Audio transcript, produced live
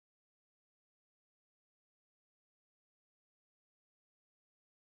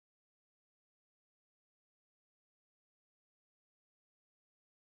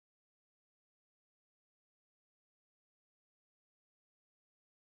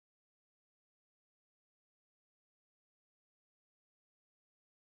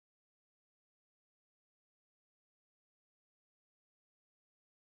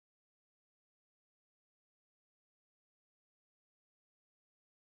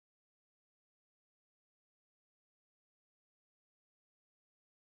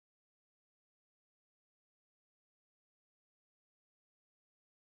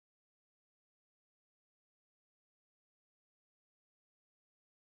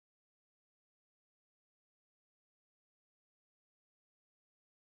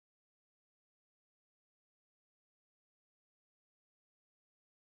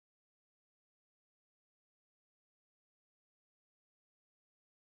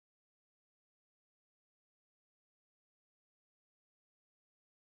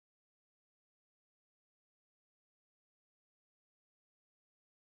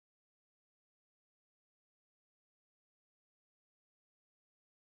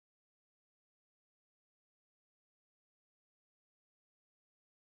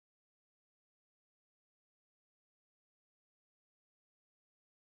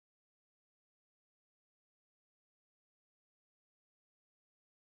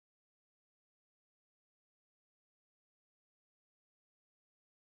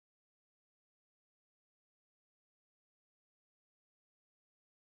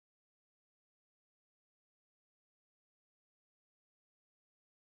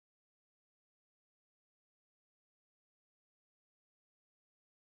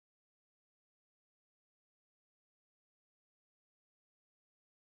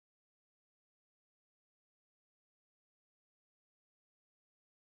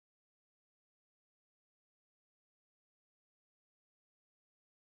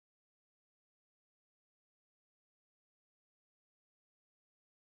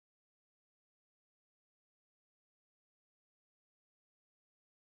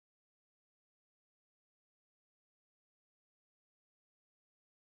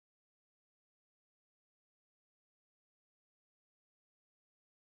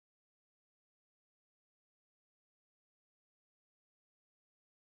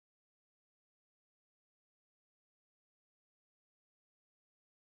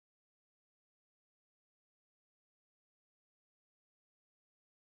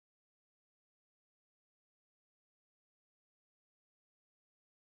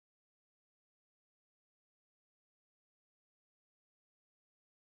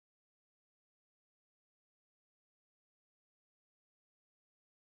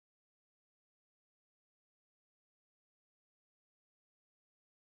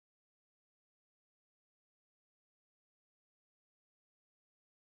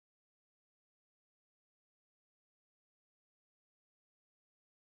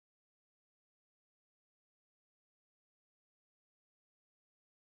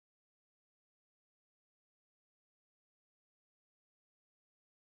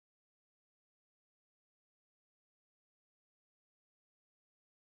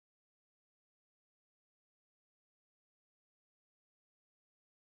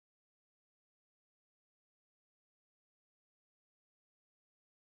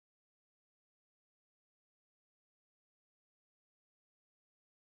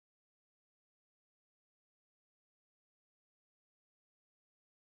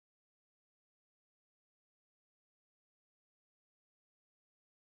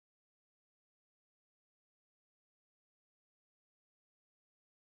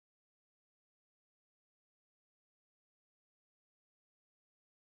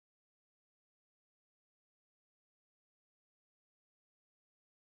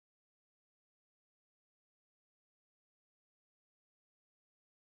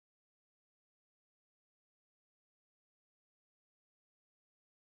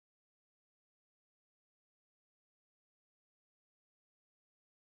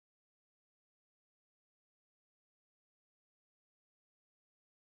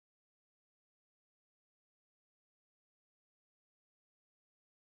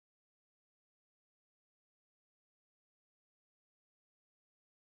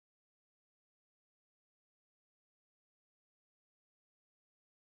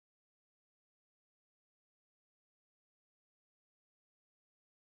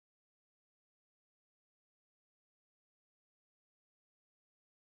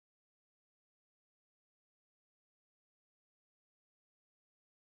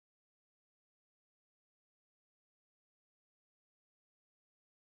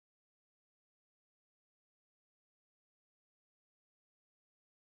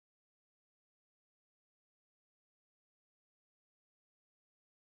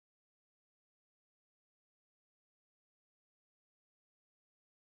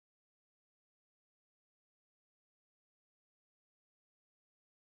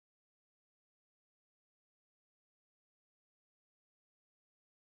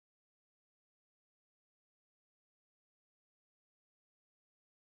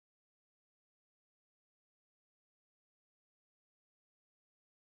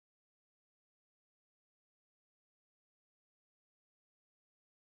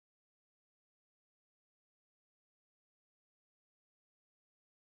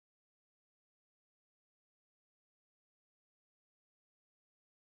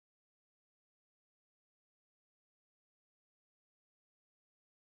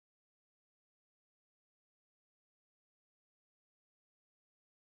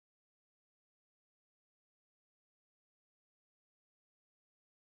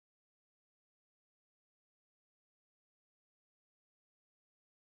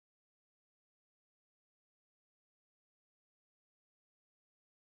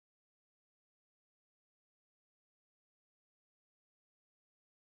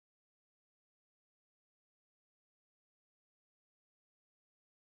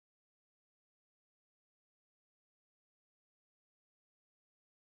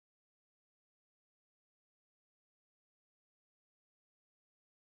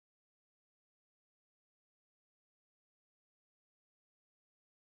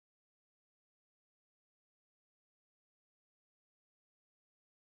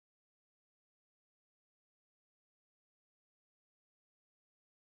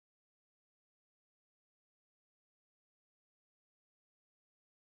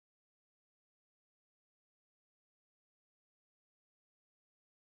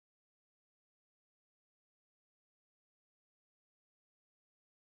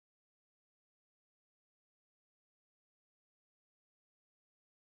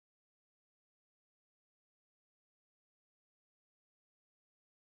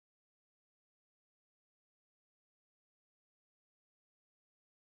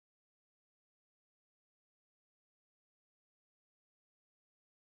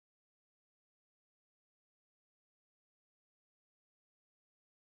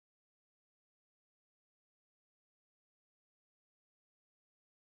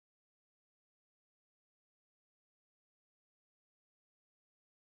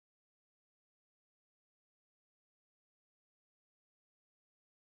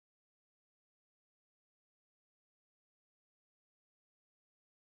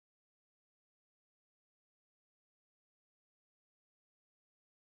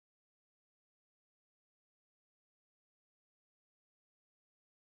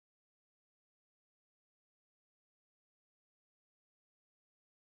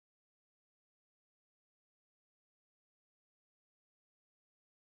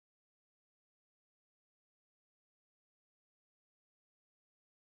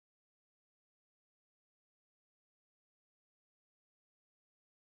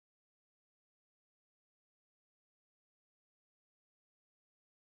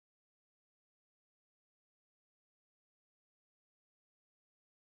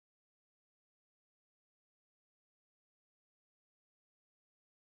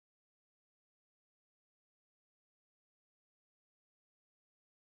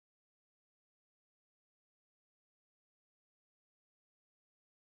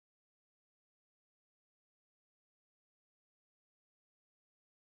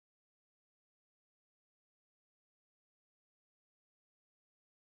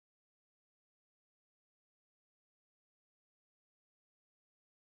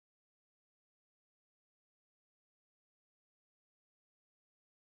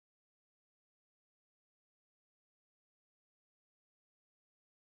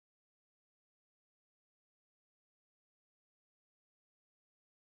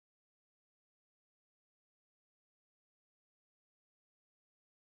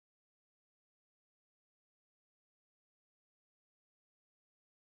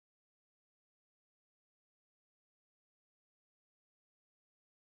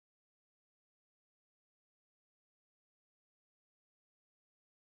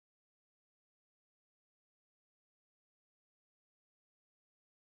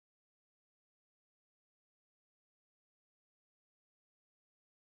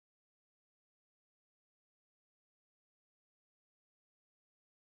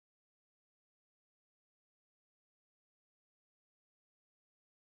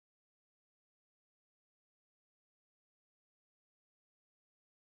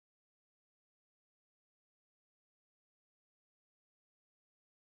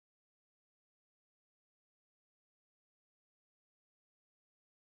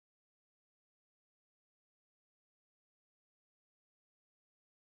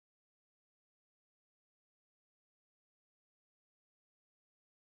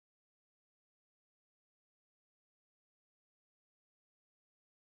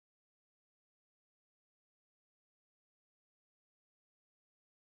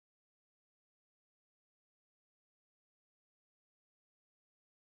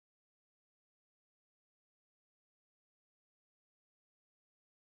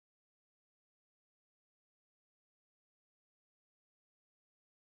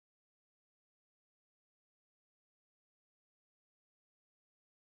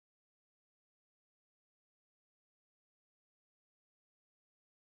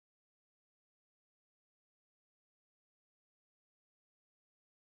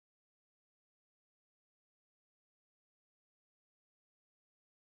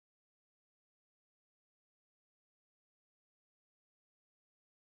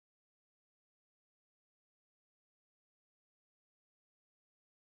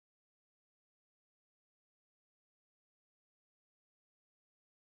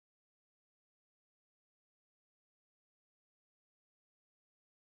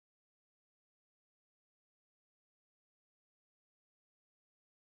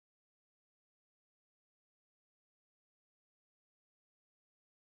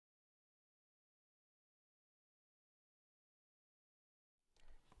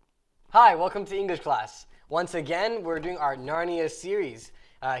Hi, welcome to English class. Once again, we're doing our Narnia series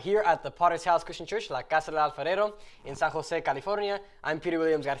here at the Potter's House Christian Church, La Casa Del Alfarero in San Jose, California. I'm Peter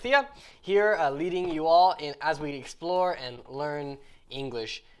Williams Garcia, here leading you all as we explore and learn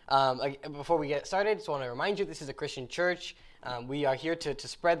English. Before we get started, just want to remind you this is a Christian church. We are here to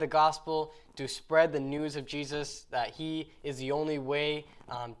spread the gospel, to spread the news of Jesus, that He is the only way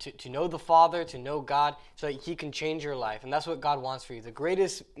to know the Father, to know God, so that He can change your life. And that's what God wants for you. The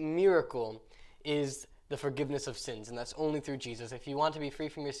greatest miracle is the forgiveness of sins, and that's only through Jesus. If you want to be free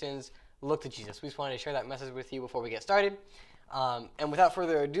from your sins, look to Jesus. We just wanted to share that message with you before we get started. And without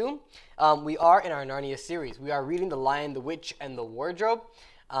further ado, we are in our Narnia series. We are reading The Lion, the Witch, and the Wardrobe.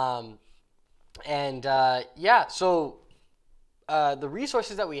 The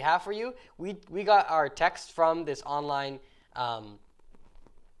resources that we have for you, we got our text from this online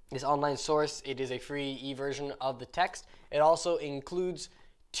source. It is a free e-version of the text. It also includes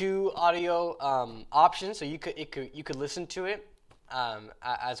 2 audio options, so you could listen to it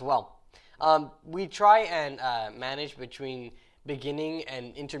as well. We try and manage between beginning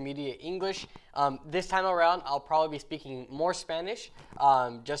and intermediate English. This time around, I'll probably be speaking more Spanish.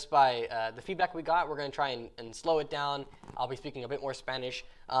 Just by the feedback we got, we're going to try and slow it down. I'll be speaking a bit more Spanish.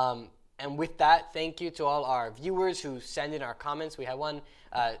 And with that, thank you to all our viewers who send in our comments. We had one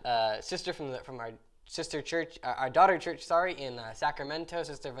sister from our sister church, our daughter church, in Sacramento,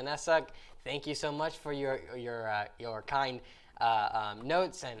 Sister Vanessa. Thank you so much for your kind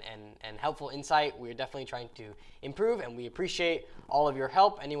notes and helpful insight. We're definitely trying to improve, and we appreciate all of your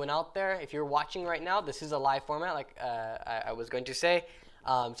help. Anyone out there, if you're watching right now, this is a live format, like I was going to say.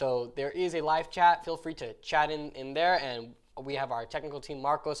 So there is a live chat. Feel free to chat in there, and we have our technical team,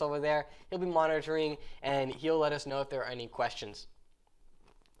 Marcos, over there. He'll be monitoring, and he'll let us know if there are any questions.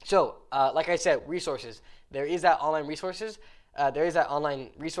 So, like I said, resources. There is that online resources. There is that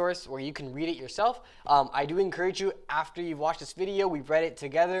online resource where you can read it yourself. I do encourage you, after you've watched this video, we've read it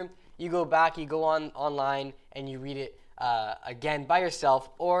together, you go back, you go online, and you read it again by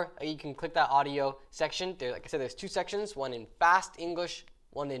yourself, or you can click that audio section. Like I said, there's 2 sections, one in fast English,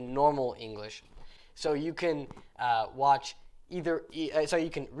 one in normal English. So you can you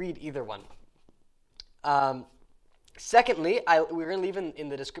can read either one. Secondly, we're going to leave in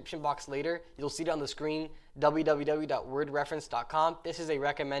the description box later. You'll see it on the screen, www.wordreference.com. This is a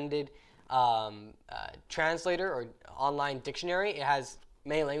recommended translator or online dictionary. It has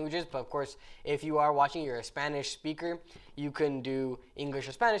many languages, but of course, if you are watching, you're a Spanish speaker, you can do English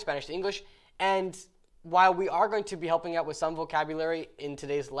to Spanish, Spanish to English. And while we are going to be helping out with some vocabulary in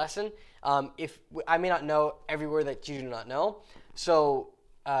today's lesson, I may not know every word that you do not know. So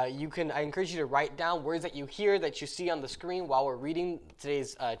I encourage you to write down words that you hear, that you see on the screen while we're reading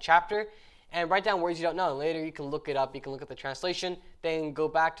today's chapter, and write down words you don't know. And later you can look it up, you can look at the translation, then go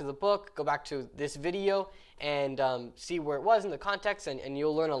back to the book, go back to this video, and see where it was in the context, and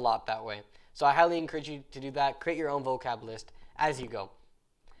you'll learn a lot that way. So I highly encourage you to do that. Create your own vocab list as you go.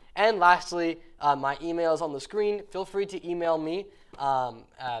 And lastly, my email is on the screen. Feel free to email me.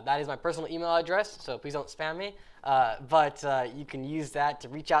 That is my personal email address, so please don't spam me. But you can use that to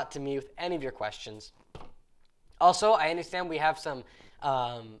reach out to me with any of your questions. Also, I understand we have some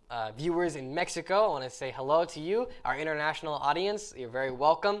viewers in Mexico. I want to say hello to you, our international audience. You're very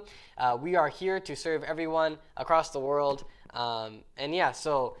welcome. We are here to serve everyone across the world.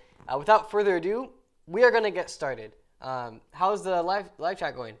 So without further ado, we are going to get started. How's the live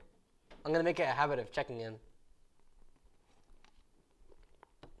chat going? I'm going to make it a habit of checking in.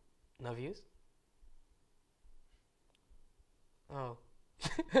 No views? Oh.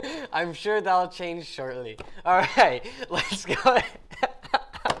 I'm sure that'll change shortly. All right, let's go.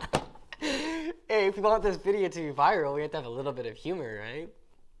 Hey, if we want this video to be viral, we have to have a little bit of humor, right?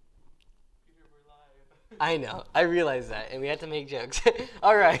 I know. I realize that, and we had to make jokes.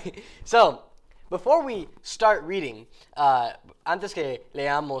 All right. So, before we start reading, antes que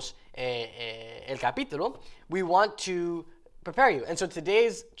leamos el capítulo, we want to prepare you. And so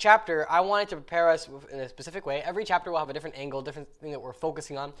today's chapter, I wanted to prepare us in a specific way. Every chapter will have a different angle, different thing that we're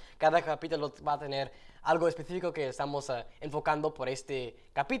focusing on. Cada capítulo va a tener algo específico que estamos enfocando por este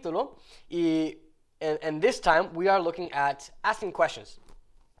capítulo. And this time, we are looking at asking questions.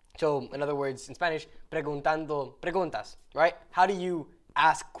 So, in other words, in Spanish, preguntando preguntas, right? How do you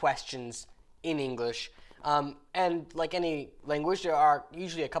ask questions in English? And like any language, there are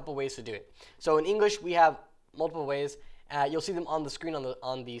usually a couple ways to do it. So in English, we have multiple ways. You'll see them on the screen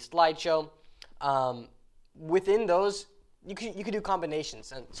on the slideshow. Within those, you could do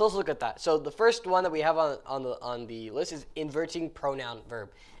combinations, and so let's look at that. So the first one that we have on the list is inverting pronoun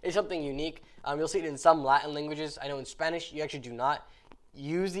verb. It's something unique. You'll see it in some Latin languages. I know in Spanish you actually do not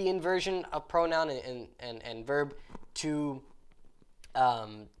use the inversion of pronoun and verb to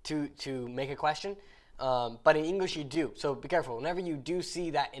make a question, but in English you do. So be careful. Whenever you do see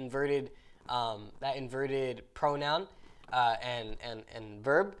that inverted pronoun and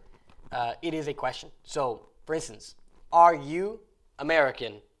verb, it is a question. So, for instance, are you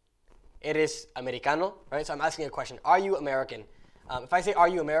American? ¿Eres americano? Right? So I'm asking a question. Are you American? If I say, are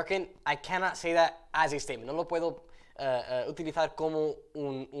you American, I cannot say that as a statement. No lo puedo utilizar como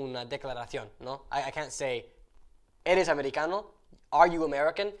una declaración, ¿no? I can't say, ¿eres americano? Are you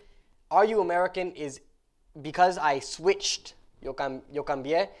American? Are you American is because I switched. Yo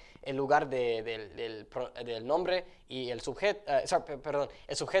cambié el lugar del nombre y el sujeto,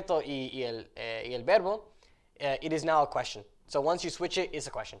 el sujeto y el verbo. It is now a question. So once you switch it, it's a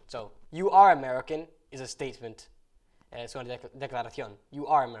question. So you are American is a statement. Es una declaración. You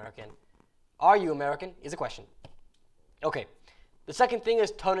are American. Are you American is a question. Okay. The second thing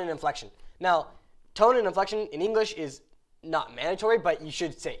is tone and inflection. Now, tone and inflection in English is not mandatory, but you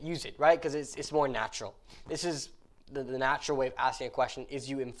should use it, right? Because it's more natural. This is the natural way of asking a question is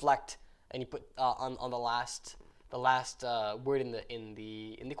you inflect and you put on the last word in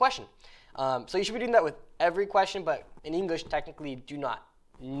the question. So you should be doing that with every question, but in English, technically, you do not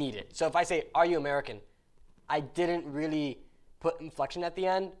need it. So if I say, "Are you American?" I didn't really put inflection at the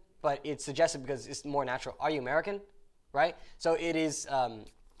end, but it's suggested because it's more natural. Are you American? Right? So it is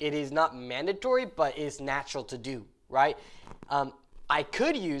not mandatory, but it's natural to do. Right? I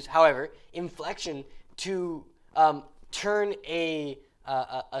could use, however, inflection to turn a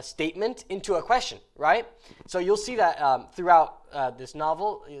statement into a question, right? So you'll see that throughout this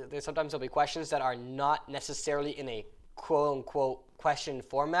novel, sometimes there'll be questions that are not necessarily in a quote-unquote question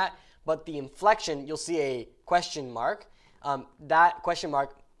format, but the inflection, you'll see a question mark. That question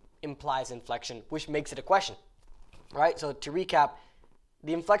mark implies inflection, which makes it a question, right? So to recap,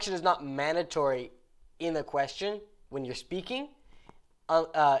 the inflection is not mandatory in a question when you're speaking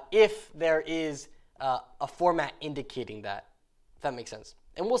if there is a format indicating that, if that makes sense.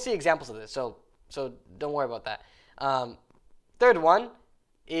 And we'll see examples of this, so don't worry about that. Third one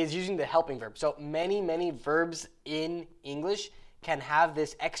is using the helping verb. So many verbs in English can have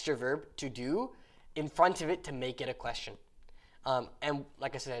this extra verb to do in front of it to make it a question. And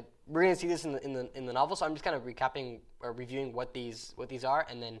like I said, we're going to see this in the novel, so I'm just kind of recapping or reviewing what these are,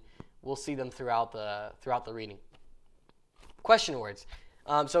 and then we'll see them throughout the reading. Question words.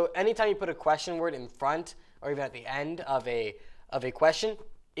 So anytime you put a question word in front or even at the end of a question,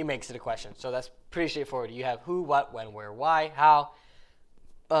 it makes it a question. So that's pretty straightforward. You have who, what, when, where, why, how,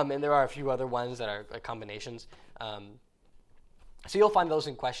 and there are a few other ones that are like combinations. So you'll find those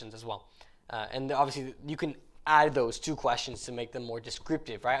in questions as well. And obviously you can add those two questions to make them more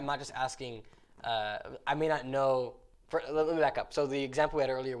descriptive, right? I'm not just asking, I may not know, let me back up. So the example we had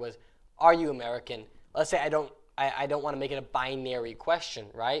earlier was, are you American? Let's say I don't want to make it a binary question,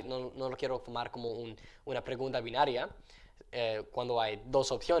 right? No lo quiero tomar como una pregunta binaria. Cuando hay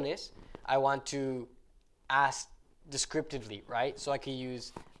dos opciones, I want to ask descriptively, right? So I could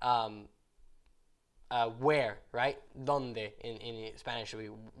use where, right? Donde in Spanish would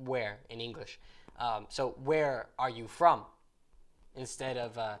be where in English. So where are you from? Instead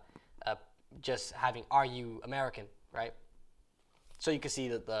of just having are you American, right? So you can see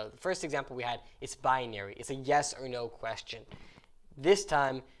that the first example we had, it's binary. It's a yes or no question. This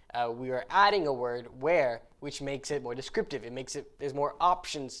time, we are adding a word where, which makes it more descriptive. It makes it, there's more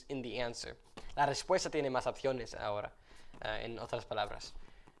options in the answer. La respuesta tiene más opciones ahora, en otras palabras.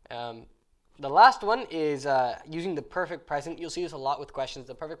 The last one is using the perfect present. You'll see this a lot with questions.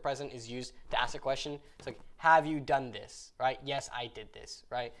 The perfect present is used to ask a question. It's like, have you done this, right? Yes, I did this,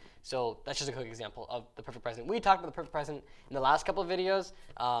 right? So that's just a quick example of the perfect present. We talked about the perfect present in the last couple of videos.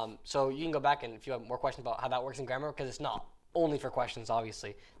 So you can go back and if you have more questions about how that works in grammar, because it's not only for questions,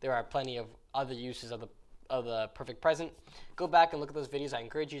 obviously. There are plenty of other uses of the perfect present. Go back and look at those videos. I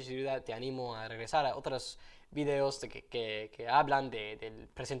encourage you to do that. Te animo a regresar a otros videos que hablan del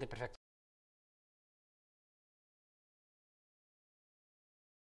presente perfecto.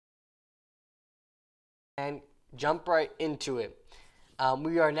 And jump right into it.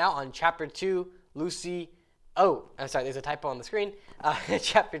 We are now on chapter 2, Lucy. Oh, I'm sorry, there's a typo on the screen.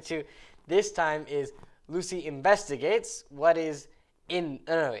 Chapter 2, this time is Lucy investigates what is in.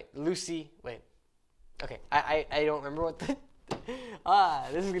 No, wait. Lucy. Wait. Okay, I don't remember what the.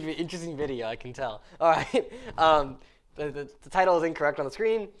 This is gonna be an interesting video. I can tell. All right. The title is incorrect on the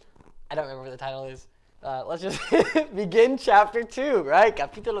screen. I don't remember what the title is. Let's just begin chapter 2, right?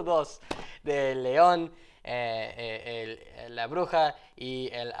 Capítulo 2 de León, la bruja y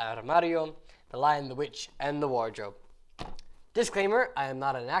el armario, the lion, the witch, and the wardrobe. Disclaimer, I am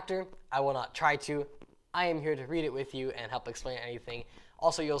not an actor. I will not try to. I am here to read it with you and help explain anything.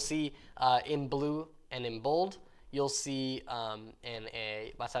 Also, you'll see in blue and in bold, you'll see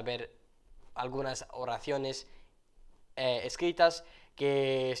vas a ver algunas oraciones escritas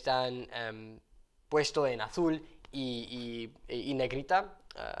que están puesto en azul y negrita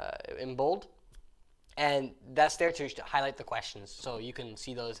in bold. And that's there to highlight the questions. So you can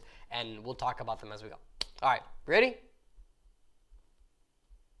see those and we'll talk about them as we go. All right, ready?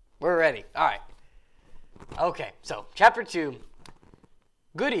 We're ready. All right. Okay, so chapter 2.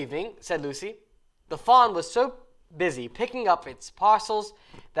 Good evening, said Lucy. The fawn was so busy picking up its parcels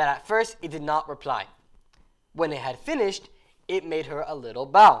that at first it did not reply. When it had finished, it made her a little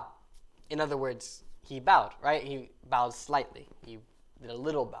bow. In other words, he bowed, right? He bowed slightly. He did a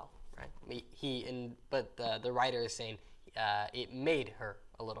little bow, right? But the writer is saying it made her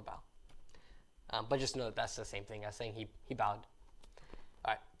a little bow. But just know that that's the same thing as saying he bowed.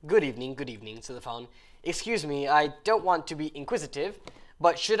 All right. Good evening, said the fawn. Excuse me, I don't want to be inquisitive,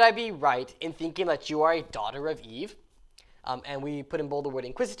 but should I be right in thinking that you are a daughter of Eve? And we put in bold the word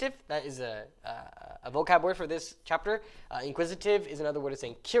inquisitive. That is a vocab word for this chapter. Inquisitive is another word of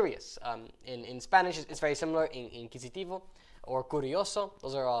saying curious. In Spanish, it's very similar. Inquisitivo or curioso,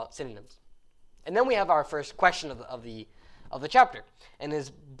 those are all synonyms. And then we have our first question of the chapter, and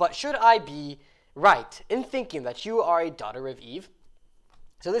is, but should I be right in thinking that you are a daughter of Eve?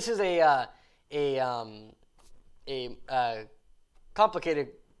 So this is a complicated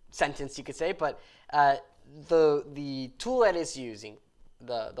sentence, you could say, but the tool that it's using,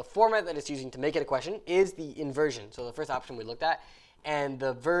 the format that it's using to make it a question is the inversion. So the first option we looked at, and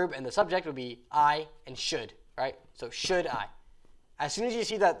the verb and the subject would be I and should, right? So should I. As soon as you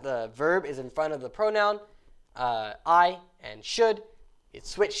see that the verb is in front of the pronoun I and should, it's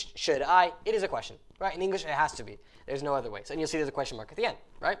switched, should I, it is a question, right? In English, it has to be. There's no other way. So, and you'll see there's a question mark at the end,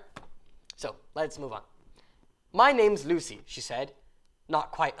 right? So let's move on. My name's Lucy, she said,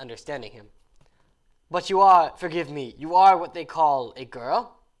 not quite understanding him. But you are, forgive me, you are what they call a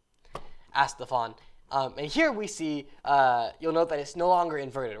girl? Asked the fawn. And here we see, you'll note that it's no longer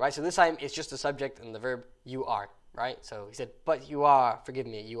inverted, right? So this time it's just the subject and the verb you are, right? So he said, but you are, forgive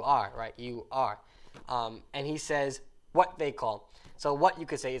me, you are, right? You are. And he says, what they call. So what you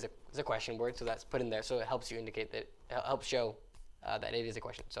could say is a question word, so that's put in there. So it helps you indicate that, it helps show that it is a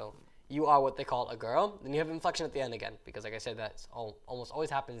question. So you are what they call a girl. Then you have inflection at the end again, because like I said, that's almost always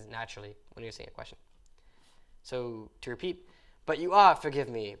happens naturally when you're saying a question. So to repeat, but you are, forgive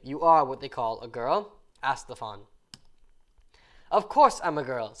me, you are what they call a girl? Asked the fawn. Of course I'm a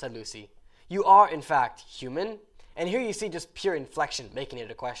girl, said Lucy. You are, in fact, human. And here you see just pure inflection making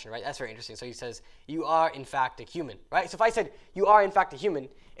it a question, right? That's very interesting. So he says, you are, in fact, a human, right? So if I said, you are, in fact, a human,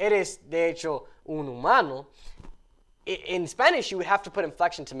 eres, de hecho, un humano, in Spanish, you would have to put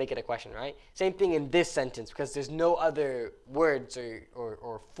inflection to make it a question, right? Same thing in this sentence, because there's no other words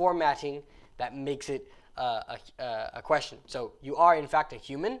or formatting that makes it a question. So you are, in fact, a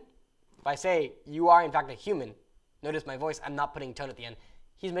human. If I say, you are, in fact, a human, notice my voice, I'm not putting tone at the end.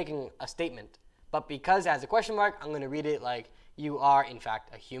 He's making a statement. But because it has a question mark, I'm going to read it like, you are, in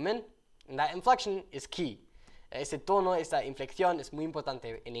fact, a human. And that inflection is key. Ese tono, esta inflexión es muy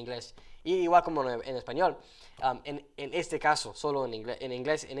importante en inglés. Y igual como en español, en este caso, solo en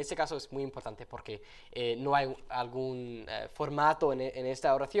inglés, en este caso es muy importante porque no hay algún formato en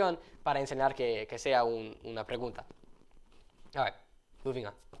esta oración para enseñar que sea una pregunta. All right, moving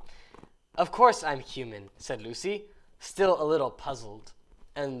on. Of course I'm human, said Lucy, still a little puzzled.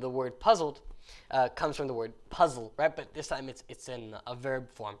 And the word puzzled comes from the word puzzle, right? But this time it's in a verb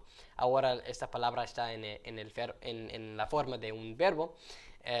form. Ahora esta palabra está en la forma de un verbo,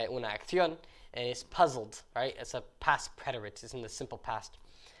 una acción, and it's puzzled, right? It's a past preterite. It's in the simple past.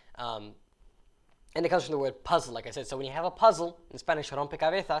 And it comes from the word puzzle, like I said. So when you have a puzzle, in Spanish,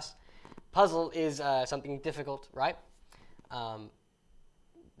 rompecabezas, puzzle is something difficult, right?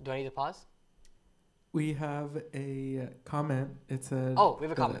 Do I need to pause? We have a comment. It says, we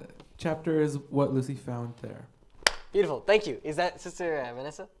have a comment. Chapter is what Lucy found there. Beautiful. Thank you. Is that Sister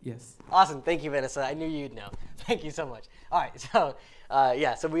Vanessa? Yes. Awesome. Thank you, Vanessa. I knew you'd know. Thank you so much. All right. So,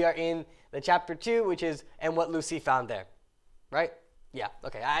 so we are in the chapter 2, which is and what Lucy found there. Right? Yeah.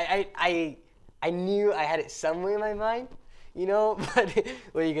 Okay. I knew I had it somewhere in my mind, you know, but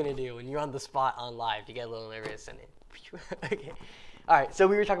what are you going to do when you're on the spot on live? You get a little nervous and okay. All right. So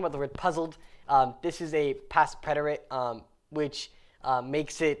we were talking about the word puzzled. This is a past preterite, which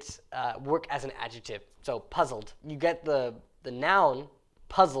makes it work as an adjective. So puzzled. You get the noun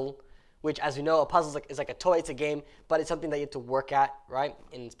puzzle, which, as we know, a puzzle is like a toy. It's a game, but it's something that you have to work at, right?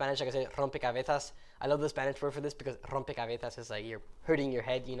 In Spanish, like I said, rompecabezas. I love the Spanish word for this because rompecabezas is like you're hurting your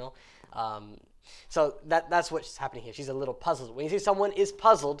head, you know. So that's what's happening here. She's a little puzzled. When you say someone is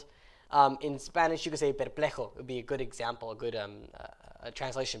puzzled, in Spanish you could say perplejo. It would be a good example, a good a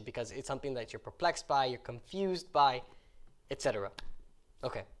translation, because it's something that you're perplexed by, you're confused by, etc.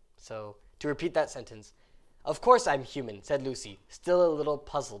 Okay, so to repeat that sentence. Of course I'm human, said Lucy, still a little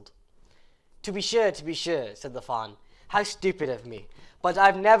puzzled. To be sure, said the fawn. How stupid of me. But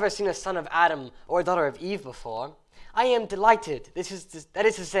I've never seen a son of Adam or a daughter of Eve before. I am delighted, that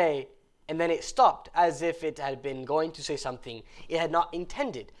is to say, and then it stopped, as if it had been going to say something it had not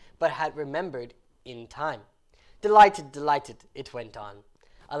intended, but had remembered in time. Delighted, it went on.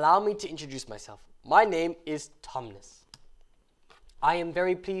 Allow me to introduce myself. My name is Thomas. I am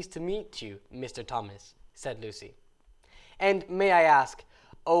very pleased to meet you, Mr. Thomas, said Lucy. And may I ask,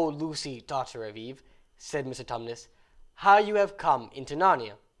 O Lucy, daughter of Eve, said Mr. Thomas, how you have come into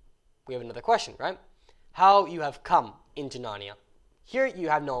Narnia? We have another question, right? How you have come into Narnia. Here you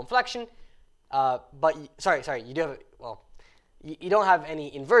have no inflection, but sorry, you do have, well, you don't have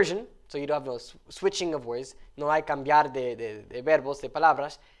any inversion, so you don't have no switching of words, no hay cambiar de verbos, de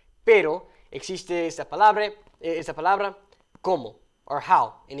palabras, pero existe esa palabra como, or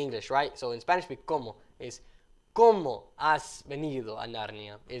how in English, right? So in Spanish, como is ¿cómo has venido a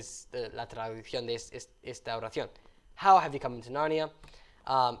Narnia? Es la traducción de esta oración. How have you come into Narnia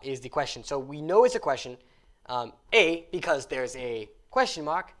is the question. So we know it's a question. A, because there's a question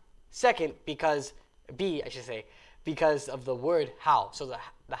mark. Second, because B, I should say, because of the word how. So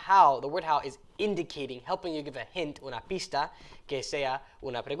the word how is indicating, helping you give a hint, una pista, que sea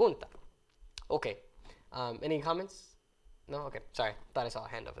una pregunta. Okay. Any comments? No? Okay. Sorry. Thought I saw a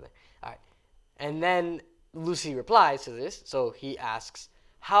hand over there. All right. And then Lucy replies to this. So he asks,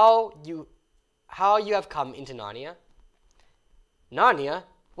 how you have come into Narnia? Narnia?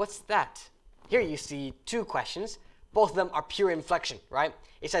 What's that? Here you see two questions. Both of them are pure inflection, right?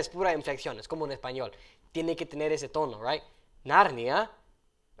 Esa es pura inflexión. Es como en español. Tiene que tener ese tono, right? Narnia,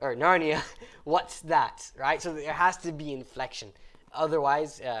 what's that, right? So there has to be inflection.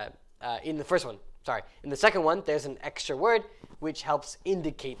 Otherwise, in the second one, there's an extra word which helps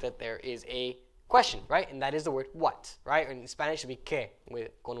indicate that there is a question, right? And that is the word what, right? In Spanish, it would be que,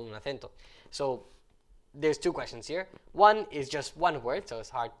 con un acento. So there's two questions here. One is just one word, so it's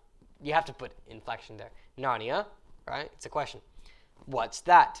hard. You have to put inflection there. Narnia, right? It's a question. What's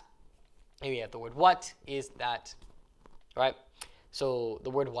that? Maybe you have the word what is that, right? So the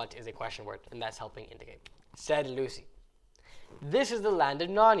word what is a question word, and that's helping indicate. Said Lucy. This is the land of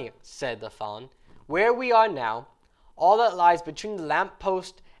Narnia, said the fawn. Where we are now, all that lies between the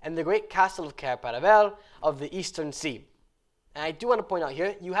lamppost and the great castle of Caer of the eastern sea. And I do want to point out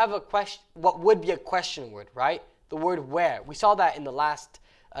here, you have a question, what would be a question word, right? The word where. We saw that in the last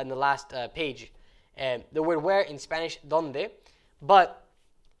page. The word where in Spanish, donde. But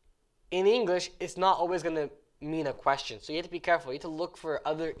in English, it's not always going to mean a question. So you have to be careful. You have to look for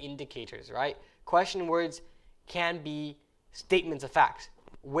other indicators, right? Question words can be statements of facts.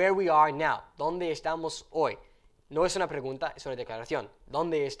 Where we are now. ¿Dónde estamos hoy? No es una pregunta, es una declaración.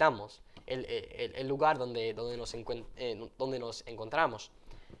 ¿Dónde estamos? El lugar donde nos encontramos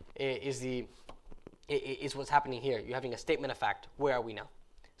is what's happening here. You're having a statement of fact. Where are we now?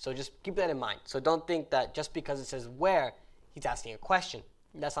 So just keep that in mind. So don't think that just because it says where, he's asking a question.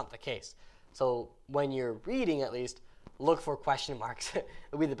 That's not the case. So when you're reading, at least, look for question marks. It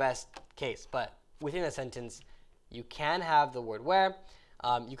would be the best case. But within a sentence, you can have the word where.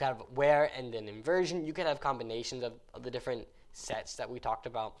 You can have where and then inversion. You can have combinations of the different sets that we talked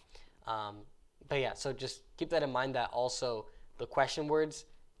about. But yeah, so just keep that in mind that also the question words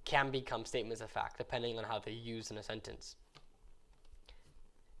can become statements of fact depending on how they're used in a sentence.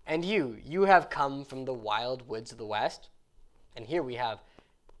 And you have come from the wild woods of the west. And here we have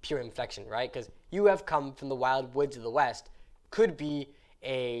pure inflection, right? Because you have come from the wild woods of the west could be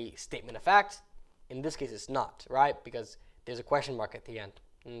a statement of fact. In this case, it's not, right? Because there's a question mark at the end.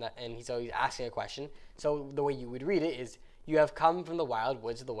 And so he's asking a question. So the way you would read it is, you have come from the wild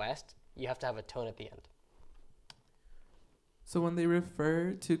woods of the west. You have to have a tone at the end. So when they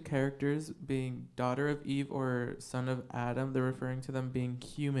refer to characters being daughter of Eve or son of Adam, they're referring to them being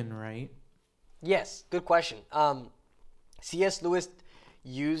human, right? Yes, good question. C.S. Lewis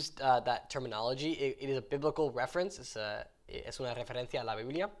used that terminology. It is a biblical reference. Es una referencia a la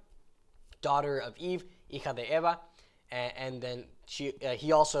Biblia. Daughter of Eve, hija de Eva. And then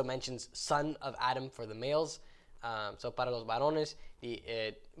he also mentions son of Adam for the males. So para los varones,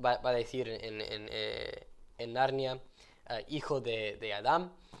 va a decir en Narnia, hijo de Adán.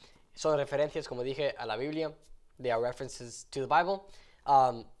 Son referencias, como dije, a la Biblia. They are references to the Bible.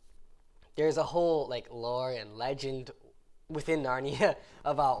 there's a whole like lore and legend within Narnia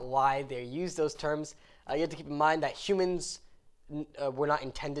about why they use those terms. You have to keep in mind that humans were not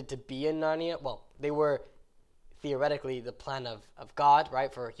intended to be in Narnia. Well, they were theoretically the plan of God,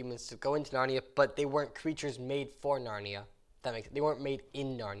 right, for humans to go into Narnia, but they weren't creatures made for Narnia. That makes They weren't made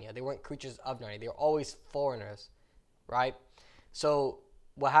in Narnia. They weren't creatures of Narnia. They were always foreigners, right? So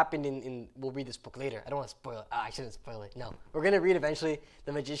what happened in we'll read this book later. I don't want to spoil it. I shouldn't spoil it. No. We're going to read eventually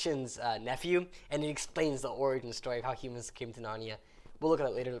The Magician's Nephew, and it explains the origin story of how humans came to Narnia. We'll look at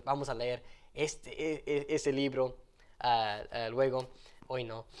it later. Vamos a leer este libro luego. Hoy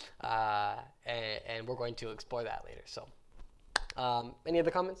no. And we're going to explore that later. So, any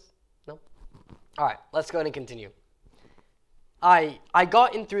other comments? No? All right, let's go ahead and continue. I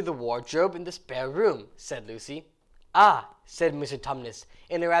got in through the wardrobe in the spare room, said Lucy. Ah, said Mr. Tumnus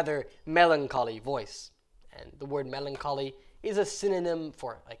in a rather melancholy voice. And the word melancholy is a synonym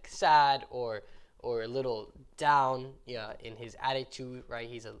for like sad or a little down in his attitude, right?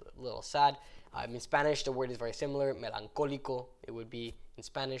 He's a little sad. In Spanish, the word is very similar, melancólico, it would be in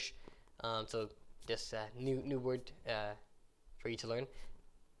Spanish. So just a new word for you to learn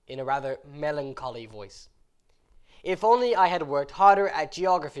in a rather melancholy voice. If only I had worked harder at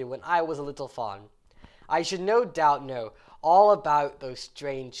geography when I was a little fawn, I should no doubt know all about those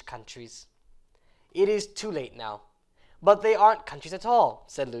strange countries. It is too late now. But they aren't countries at all,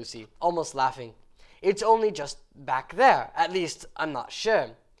 said Lucy, almost laughing. It's only just back there. At least, I'm not sure.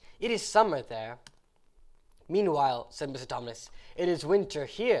 It is summer there. Meanwhile, said Mr. Tumnus, it is winter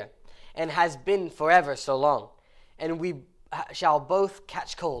here, and has been forever so long, and we shall both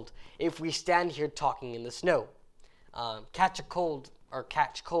catch cold if we stand here talking in the snow. Catch a cold, or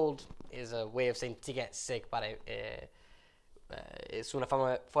catch cold, is a way of saying to get sick, es una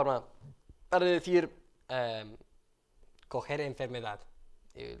forma para decir coger enfermedad.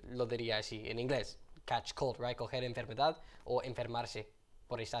 Lo diría así en inglés. Catch cold, right? Coger enfermedad o enfermarse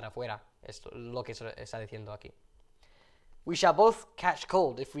por estar afuera. Es lo que está diciendo aquí. We shall both catch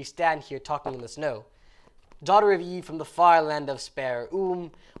cold if we stand here talking in the snow. Daughter of Eve from the far land of Spare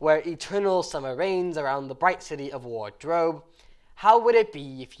where eternal summer reigns around the bright city of Wardrobe, how would it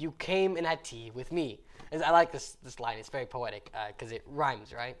be if you came and had tea with me? And I like this line. It's very poetic because it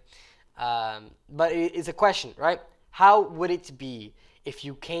rhymes, right? But it's a question, right? How would it be if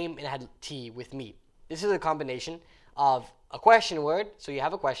you came and had tea with me? This is a combination of a question word, so you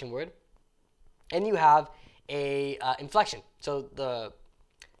have a question word, and you have a inflection. So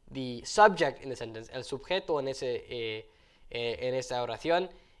the subject in the sentence, el sujeto en esa oración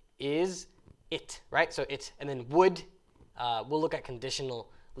is it, right? So it, and then would, we'll look at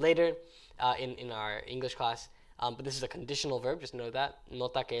conditional later in our English class, but this is a conditional verb, just know that.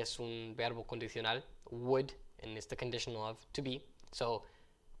 Nota que es un verbo condicional, would, and it's the conditional of to be. So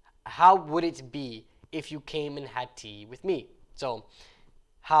how would it be if you came and had tea with me? So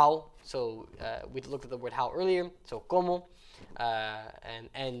how, so we looked at the word how earlier, so como,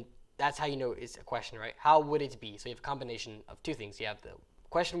 and that's how you know it's a question, right? How would it be? So you have a combination of two things. You have the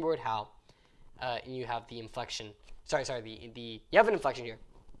question word how, and you have the inflection. You have an inflection here.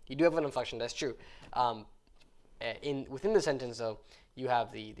 You do have an inflection, that's true. Within the sentence, though, you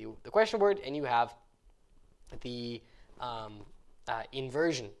have the question word, and you have the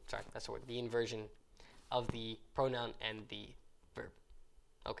inversion. Sorry, that's the word. The inversion of the pronoun and the verb.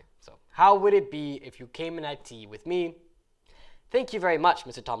 Okay, so how would it be if you came and had tea with me? Thank you very much,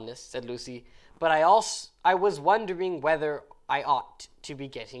 Mr. Tumnus, said Lucy, but I was wondering whether I ought to be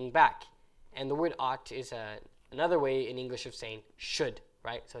getting back. And the word ought is another way in English of saying should,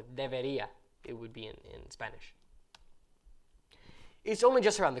 right? So debería, it would be in Spanish. It's only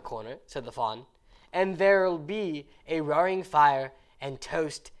just around the corner, said the fawn, and there'll be a roaring fire and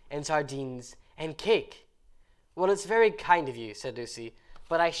toast and sardines and cake. Well, it's very kind of you, said Lucy,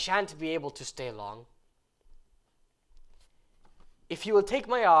 but I shan't be able to stay long. If you will take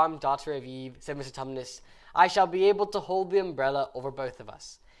my arm, daughter of Eve, said Mr. Tumnus, I shall be able to hold the umbrella over both of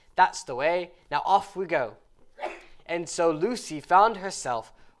us. That's the way. Now off we go. And so Lucy found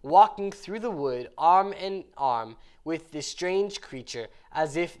herself walking through the wood arm in arm with this strange creature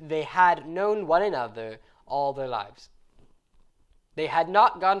as if they had known one another all their lives. They had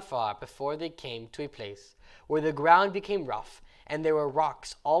not gone far before they came to a place where the ground became rough and there were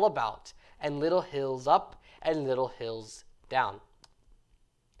rocks all about and little hills up and little hills down.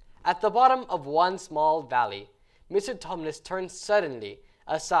 At the bottom of one small valley, Mr. Tumnus turned suddenly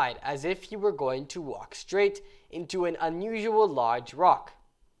aside as if he were going to walk straight into an unusual large rock.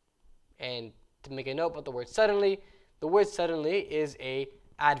 And to make a note about the word suddenly is a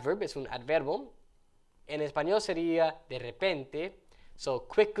adverb, es un adverbo. En español sería de repente. So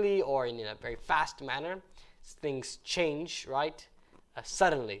quickly or in a very fast manner, things change, right?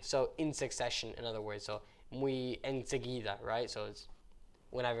 Suddenly. So in succession, in other words. So muy enseguida, right? So it's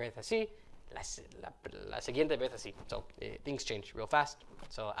una vez así, la siguiente vez así. So things change real fast.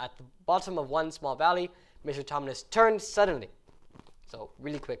 So at the bottom of one small valley, Mr. Tumnus turned suddenly. So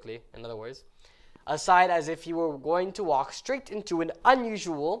really quickly, in other words, aside as if he were going to walk straight into an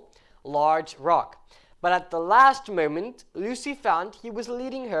unusual large rock. But at the last moment, Lucy found he was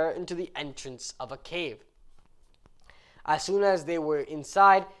leading her into the entrance of a cave. As soon as they were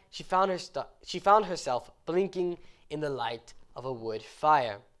inside, she found herself blinking in the light of a wood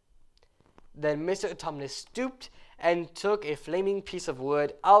fire. Then Mr. Tumnus stooped and took a flaming piece of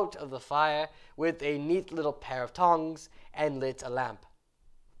wood out of the fire with a neat little pair of tongs and lit a lamp.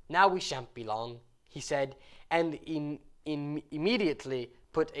 "Now we shan't be long," he said, and immediately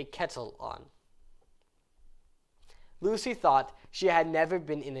put a kettle on. Lucy thought she had never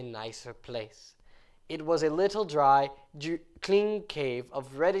been in a nicer place. It was a little dry, clean cave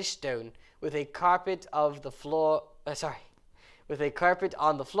of reddish stone with a carpet on the floor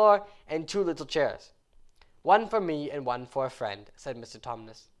and 2 little chairs. "One for me and one for a friend," said Mr.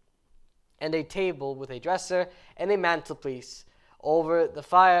 Tumnus. "And a table with a dresser and a mantelpiece over the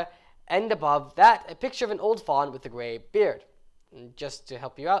fire, and above that a picture of an old faun with a gray beard." And just to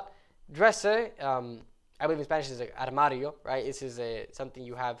help you out, dresser, I believe in Spanish is like armario, right? This is something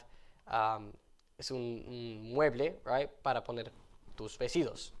you have, es un mueble, right? Para poner tus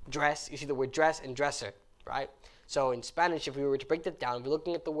vestidos. Dress, you see the word dress and dresser, right? So in Spanish, if we were to break that down, we're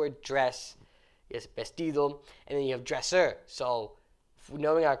looking at the word dress, yes, vestido, and then you have dresser. So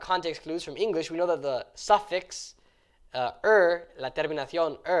knowing our context clues from English, we know that the suffix la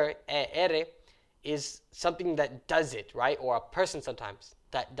terminación er, is something that does it, right? Or a person sometimes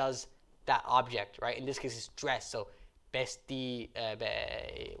that does that object, right? In this case, it's dress. So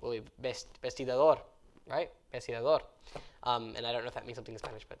vestidador, right? Vestidador. And I don't know if that means something in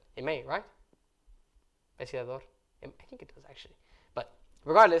Spanish, but it may, right? Vestidador. I think it does actually. But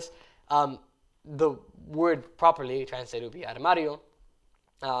regardless, the word properly translated would be armario.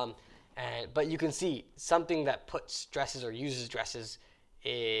 But you can see something that puts dresses or uses dresses.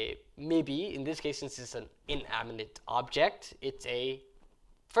 Maybe in this case, since it's an inanimate object, it's a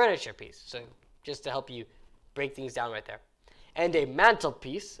furniture piece. So just to help you break things down right there. And a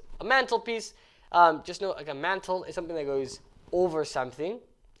mantelpiece. A mantelpiece, just know like a mantle is something that goes over something.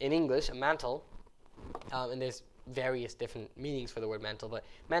 In English, a mantle. And there's various different meanings for the word mantle, but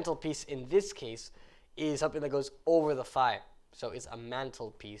mantelpiece in this case is something that goes over the fire. So it's a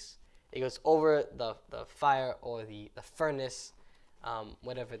mantelpiece. It goes over the fire or the furnace,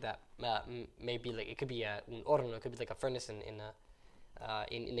 whatever that may be. Like it could be un horno, it could be like a furnace in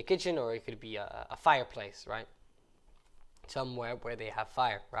the kitchen, or it could be a fireplace, right? Somewhere where they have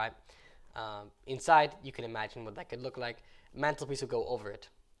fire, right? Inside, you can imagine what that could look like. Mantelpiece will go over it.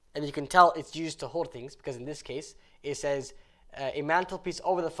 And you can tell it's used to hold things, because in this case, it says a mantelpiece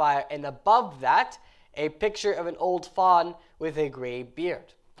over the fire, and above that, a picture of an old faun with a gray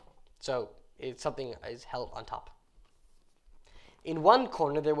beard. So it's something that is held on top. In one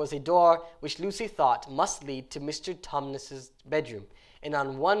corner, there was a door which Lucy thought must lead to Mr. Tumnus's bedroom, and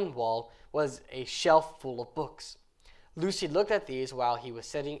on one wall was a shelf full of books. Lucy looked at these while he was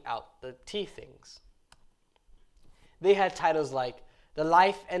setting out the tea things. They had titles like The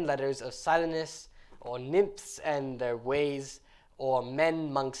Life and Letters of Silenus, or Nymphs and Their Ways, or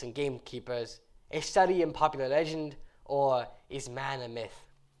Men, Monks, and Gamekeepers, A Study in Popular Legend, or Is Man a Myth?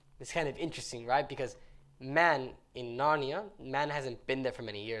 It's kind of interesting, right? Because man in Narnia, man hasn't been there for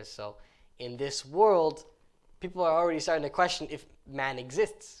many years. So in this world, people are already starting to question if man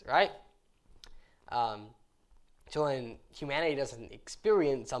exists, right? So when humanity doesn't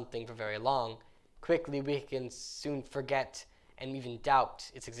experience something for very long, quickly we can soon forget and even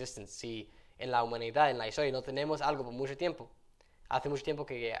doubt its existence. Si en la humanidad, en la historia, no tenemos algo por mucho tiempo, hace mucho tiempo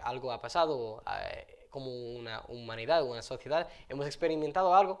que algo ha pasado, como una humanidad, una sociedad, hemos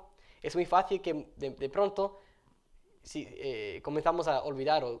experimentado algo, es muy fácil que de pronto si, comenzamos a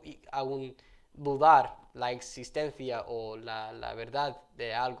olvidar o aún dudar la existencia o la verdad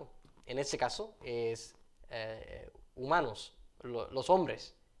de algo. En este caso es humanos, los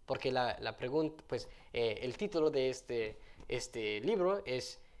hombres, porque la pregunta, pues el título de este libro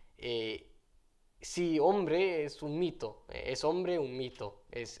es si hombre es un mito, es hombre un mito,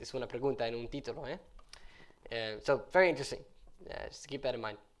 es una pregunta en un título. So very interesting, just keep that in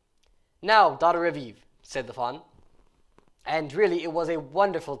mind. Now, daughter of Eve, said the faun, and really it was a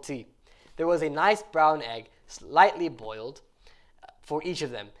wonderful tea. There was a nice brown egg, slightly boiled, for each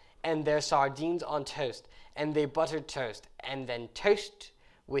of them, and their sardines on toast, and they buttered toast, and then toast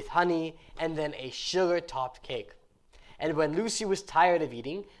with honey, and then a sugar-topped cake. And when Lucy was tired of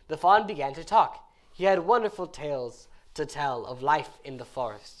eating, the fawn began to talk. He had wonderful tales to tell of life in the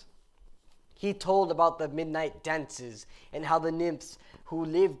forest. He told about the midnight dances and how the nymphs who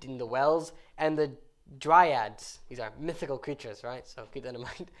lived in the wells and the dryads, these are mythical creatures, right? So keep that in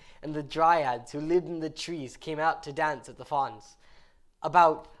mind. And the dryads who lived in the trees came out to dance at the fawns.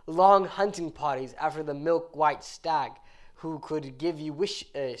 About long hunting parties after the milk-white stag who could give you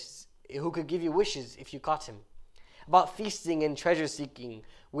wishes if you caught him. About feasting and treasure-seeking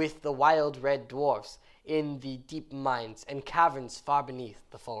with the wild red dwarfs in the deep mines and caverns far beneath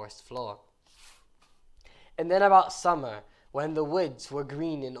the forest floor. And then about summer, when the woods were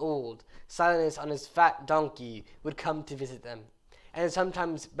green and old, Silenus on his fat donkey would come to visit them, and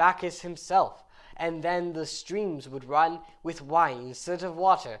sometimes Bacchus himself, and then the streams would run with wine instead of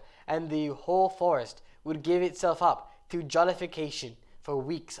water, and the whole forest would give itself up to jollification for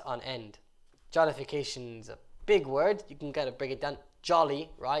weeks on end. Jollification is a big word. You can kind of break it down. Jolly,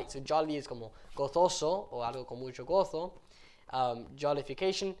 right? So jolly is como gozoso, o algo con mucho gozo.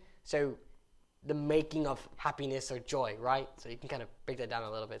 Jollification, so the making of happiness or joy, right? So you can kind of break that down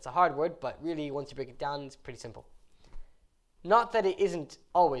a little bit. It's a hard word, but really once you break it down, it's pretty simple. Not that it isn't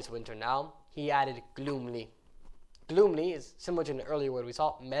always winter now, he added gloomily. Gloomily is similar to an earlier word we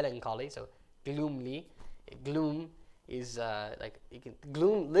saw, melancholy, so gloomily. Gloom is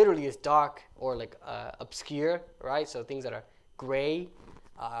gloom literally is dark or like obscure, right? So things that are gray.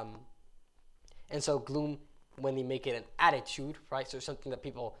 And so gloom, when they make it an attitude, right? So something that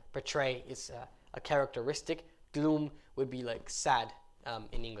people portray is a characteristic. Gloom would be like sad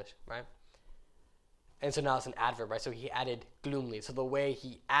in English, right? And so now it's an adverb, right? So he added gloomily. So the way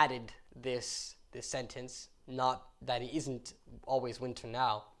he added this sentence, not that it isn't always winter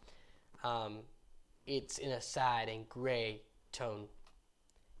now, it's in a sad and gray tone.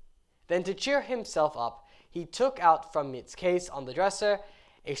 Then to cheer himself up, he took out from its case on the dresser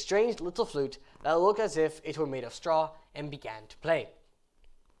a strange little flute that looked as if it were made of straw and began to play.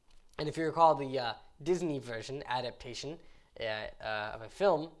 And if you recall the Disney version adaptation of a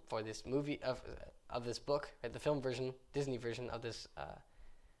film for this movie of this book, right, the film version, Disney version of this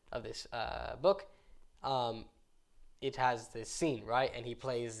book, it has this scene, right, and he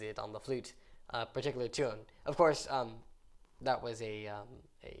plays it on the flute, particular tune. Of course, that was a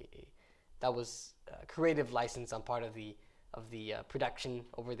creative license on part of the production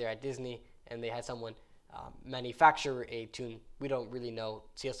over there at Disney, and they had someone manufacture a tune. We don't really know.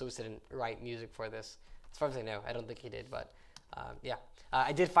 C.S. Lewis didn't write music for this, as far as I know. I don't think he did, but yeah,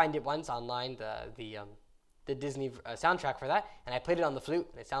 I did find it once online, the Disney soundtrack for that, and I played it on the flute,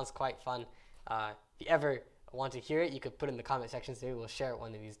 and it sounds quite fun. If you ever want to hear it, you could put it in the comment section. Maybe we'll share it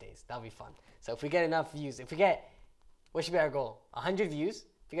one of these days. That'll be fun. So if we get enough views, what should be our goal? 100 views.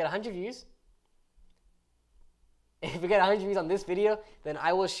 If we get 100 views. If we get 100 views on this video, then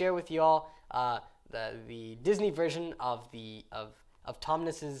I will share with you all the Disney version of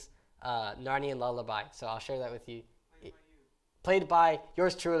Thomas's Narnia Lullaby. So I'll share that with you. Played by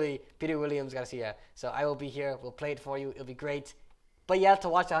yours truly, Peter Williams Garcia. So I will be here. We'll play it for you. It'll be great. But you have to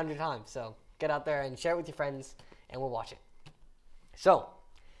watch it 100 times. So get out there and share it with your friends, and we'll watch it. So,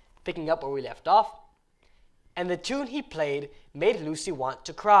 picking up where we left off. And the tune he played made Lucy want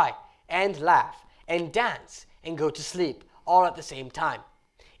to cry and laugh and dance and go to sleep all at the same time.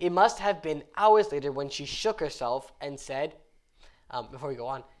 It must have been hours later when she shook herself and said, before we go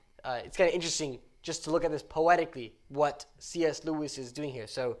on, it's kind of interesting just to look at this poetically, what C.S. Lewis is doing here.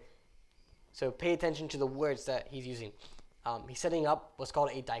 So pay attention to the words that he's using. He's setting up what's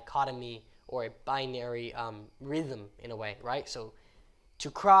called a dichotomy or a binary rhythm in a way, right? So to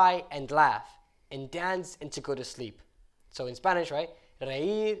cry and laugh and dance and to go to sleep. So in Spanish, right?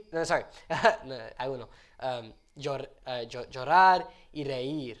 Reír, no, sorry, no, I don't know. Llorar y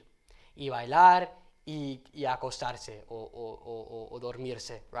reír y bailar y acostarse o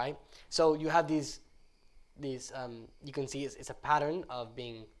dormirse, right? So you have these you can see it's a pattern of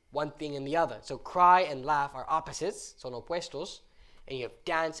being one thing and the other. So cry and laugh are opposites, son opuestos, and you have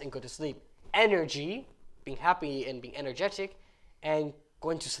dance and go to sleep. Energy, being happy and being energetic, and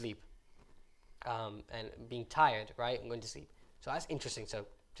going to sleep, and being tired, right, and going to sleep. So that's interesting. So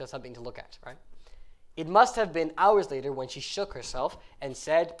just something to look at, right? It must have been hours later when she shook herself and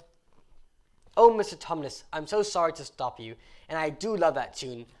said, "Oh, Mr. Tumnus, I'm so sorry to stop you, and I do love that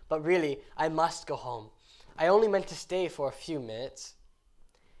tune, but really, I must go home. I only meant to stay for a few minutes."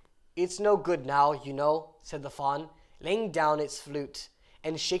 "It's no good now, you know," said the fawn, laying down its flute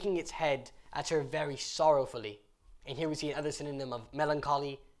and shaking its head at her very sorrowfully. And here we see another synonym of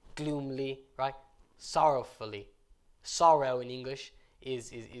melancholy, gloomily, right? Sorrowfully. Sorrow in English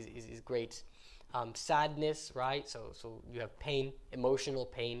is great. Sadness, right? So you have pain, emotional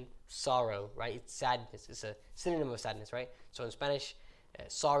pain, sorrow, right? It's sadness. It's a synonym of sadness, right? So in Spanish,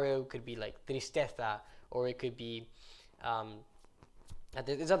 sorrow could be like tristeza, or it could be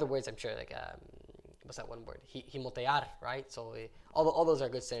there's other words I'm sure, like what's that one word? Himotear, right? So all those are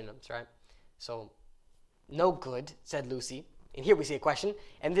good synonyms, right? So no good, said Lucy. And here we see a question,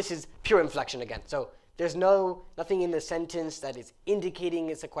 and this is pure inflection again. So there's nothing in the sentence that is indicating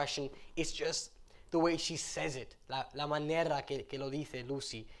it's a question. It's just the way she says it, la manera que lo dice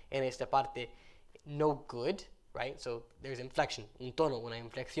Lucy en esta parte. No good, right? So there's inflection, un tono, una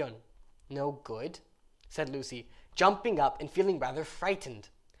inflexión. No good, said Lucy, jumping up and feeling rather frightened.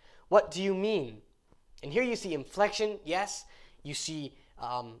 What do you mean? And here you see inflection, yes. You see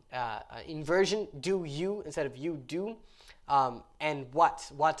inversion, do you instead of you do. And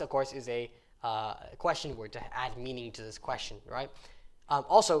what? What, of course, is a question word to add meaning to this question, right?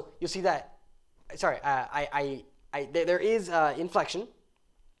 Also, you'll see that, there is inflection,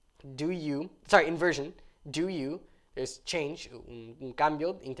 inversion, do you, there's change, un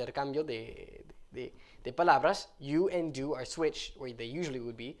cambio, intercambio de palabras. You and do are switched, where they usually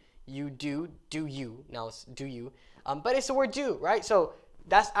would be. You do you, now it's do you. But it's the word do, right? So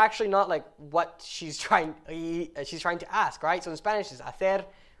that's actually not like what she's trying to ask, right? So in Spanish it's hacer,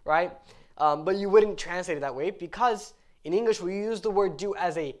 right? But you wouldn't translate it that way, because in English we use the word do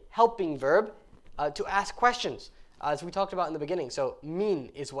as a helping verb to ask questions, as we talked about in the beginning. So mean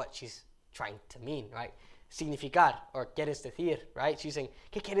is what she's trying to mean, right? Significar, or quieres decir, right? She's saying,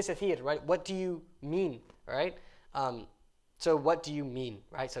 ¿qué quieres decir, right? What do you mean, right? So what do you mean,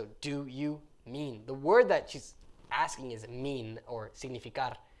 right? So do you mean? The word that she's asking is mean, or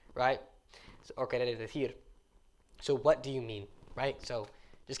significar, right? So, or querer decir. So what do you mean, right? So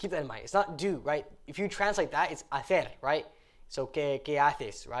just keep that in mind. It's not do, right? If you translate that, it's hacer, right? So ¿qué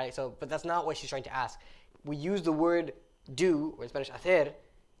haces, right? So, but that's not what she's trying to ask. We use the word do, or in Spanish hacer,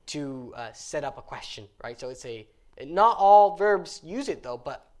 to set up a question, right? So it's not all verbs use it though,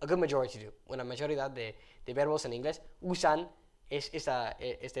 but a good majority do. Una mayoría de verbos en inglés usan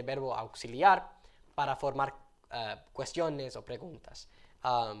este verbo auxiliar para formar cuestiones o preguntas.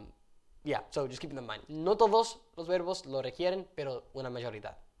 So just keep in mind. No todos los verbos lo requieren, pero una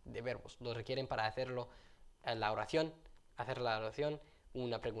mayoría de verbos lo requieren para hacer la oración,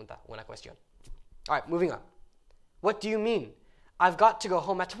 una pregunta, una cuestión. All right, moving on. What do you mean? I've got to go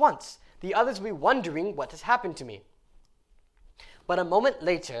home at once. The others will be wondering what has happened to me. But a moment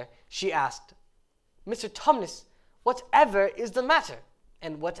later, she asked, Mr. Tumnus, whatever is the matter?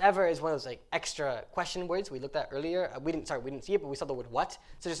 And whatever is one of those like extra question words we looked at earlier. We didn't see it, but we saw the word what.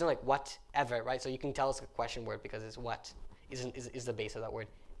 So just like whatever, right? So you can tell it's a question word because it's what is the base of that word.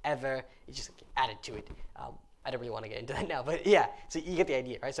 Ever, it's just added to it. I don't really want to get into that now, but yeah, so you get the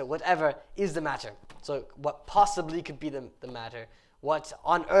idea, right? So whatever is the matter. So what possibly could be the matter, what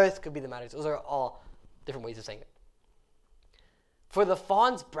on earth could be the matter. Those are all different ways of saying it. For the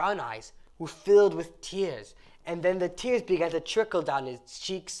fawn's brown eyes were filled with tears, and then the tears began to trickle down his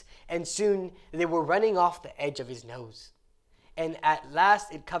cheeks, and soon they were running off the edge of his nose. And at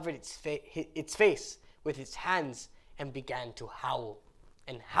last it covered its face with its hands and began to howl.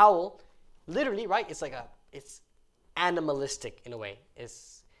 And howl, literally, right? It's animalistic in a way.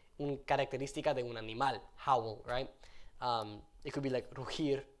 Es una característica de un animal, howl, right? It could be like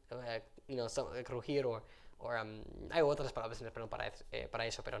rugir, like rugir, or hay otras palabras en español para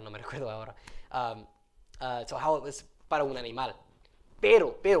eso, pero no me recuerdo ahora. So howl es para un animal.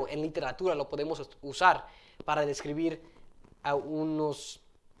 Pero en literatura lo podemos usar para describir a unos,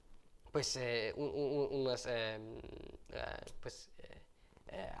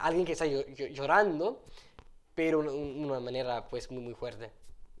 alguien que está llorando, pero una manera muy fuerte,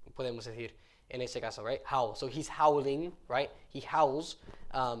 podemos decir en este caso, right? Howl. So he's howling, right? He howls.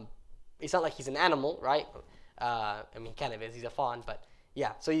 It's not like he's an animal, right? I mean, kind of is. He's a fawn, but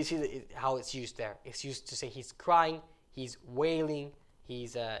yeah. So you see how it's used there. It's used to say he's crying, he's wailing,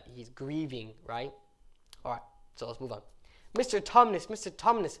 he's grieving, right? All right. So let's move on. Mr.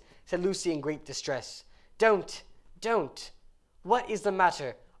 Tumnus, said Lucy in great distress. Don't. What is the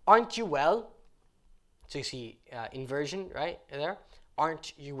matter? Aren't you well? So you see inversion, right, there.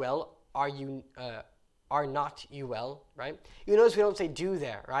 Aren't you well? Are not you well, right? You notice we don't say do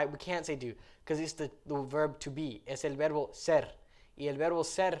there, right? We can't say do, because it's the verb to be. Es el verbo ser. Y el verbo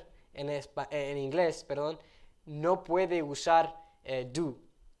ser en inglés, no puede usar do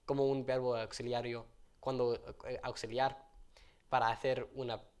como un verbo auxiliario, auxiliar para hacer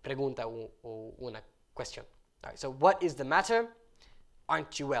una pregunta o una cuestión. All right, so what is the matter?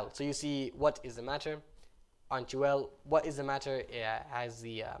 aren't you well? So you see, what is the matter? Aren't you well? What is the matter? It has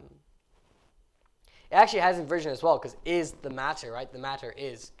the it actually has inversion as well, because is the matter, right? The matter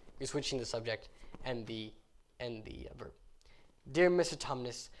is. You're switching the subject and the verb. Dear Mr.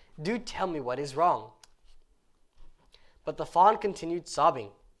 Tumnus, do tell me what is wrong. But the fawn continued sobbing.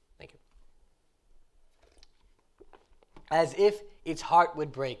 Thank you. As if its heart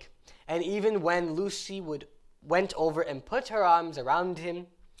would break. And even when Lucy went over and put her arms around him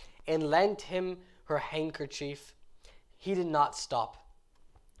and lent him her handkerchief, he did not stop.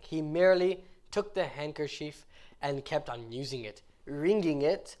 He merely took the handkerchief and kept on using it, wringing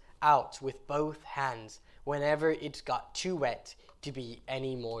it out with both hands whenever it got too wet to be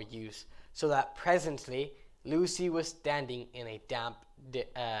any more use, so that presently Lucy was standing in a damp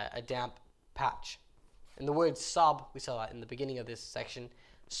patch. And the word sob, we saw that in the beginning of this section.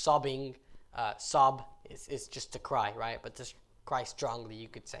 Sobbing, sob is just to cry, right? But to cry strongly, you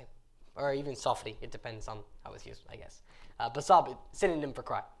could say. Or even softly. It depends on how it's used, I guess. But sob, synonym for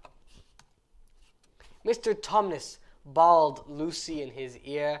cry. Mr. Tumnus bawled Lucy in his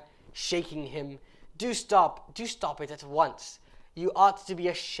ear, shaking him. Do stop it at once. You ought to be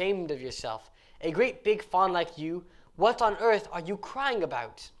ashamed of yourself. A great big fawn like you, what on earth are you crying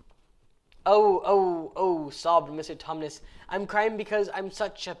about? Oh, sobbed Mr. Tumnus. I'm crying because I'm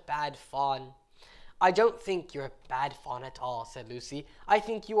such a bad fawn. I don't think you're a bad fawn at all, said Lucy. I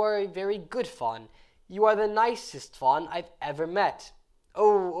think you are a very good fawn. You are the nicest fawn I've ever met.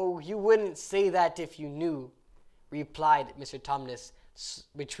 Oh, you wouldn't say that if you knew, replied Mr. Tumnus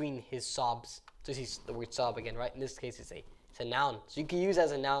between his sobs. So you see the word sob again, right? In this case, it's a noun. So you can use it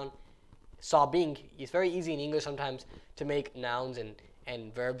as a noun. Sobbing, it's very easy in English sometimes to make nouns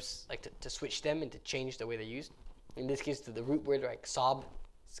and verbs, like to switch them and to change the way they're used. In this case, the root word, like sob,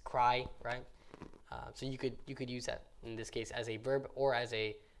 is cry, right? So you could use that in this case as a verb or as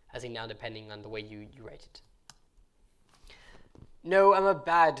a noun, depending on the way you write it. No, I'm a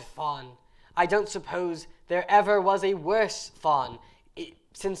bad fawn. I don't suppose there ever was a worse fawn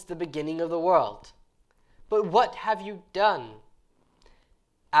since the beginning of the world. But what have you done?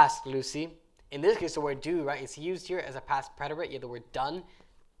 Asked Lucy. In this case, the word do, right, is used here as a past preterite. You have the word done.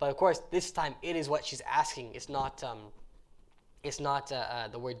 But of course, this time it is what she's asking. It's not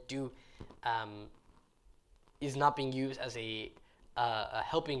the word do is not being used as a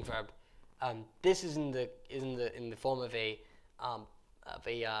helping verb. This is in the form of a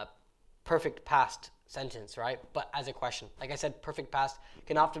perfect past sentence, right? But as a question. Like I said, perfect past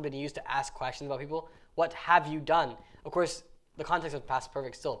can often be used to ask questions about people. What have you done? Of course, the context of past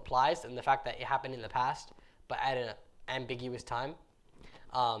perfect still applies, and the fact that it happened in the past, but at an ambiguous time.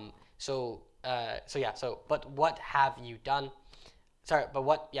 But what have you done? But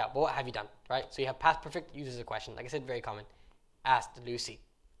what have you done, right? So you have past perfect used as a question. Like I said, very common. Asked Lucy.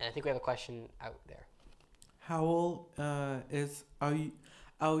 And I think we have a question out there. Howl is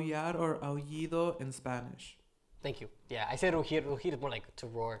aullar or aullido in Spanish. Thank you. Yeah, I said rugir. Rugir is more like to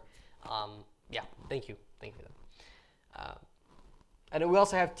roar. Thank you. Thank you. And we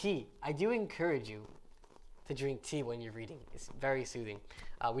also have tea. I do encourage you to drink tea when you're reading. It's very soothing.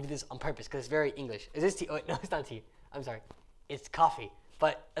 We did this on purpose because it's very English. Is this tea? Oh, no, it's not tea. I'm sorry. It's coffee.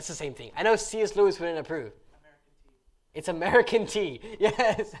 But it's the same thing. I know C.S. Lewis wouldn't approve. It's American tea.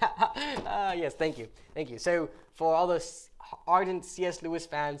 Yes. Yes, thank you. Thank you. So for all those ardent C.S. Lewis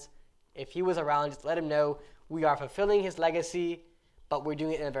fans, if he was around, just let him know we are fulfilling his legacy, but we're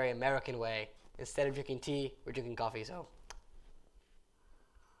doing it in a very American way. Instead of drinking tea, we're drinking coffee. So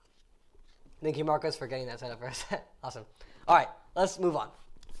thank you, Marcos, for getting that set up for us. Awesome. All right, let's move on.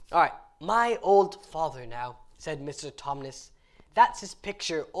 All right, my old father now, said Mr. Tumnus. That's his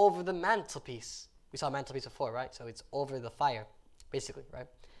picture over the mantelpiece. We saw mantelpiece before, right? So it's over the fire, basically, right?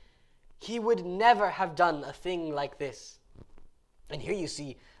 He would never have done a thing like this. And here you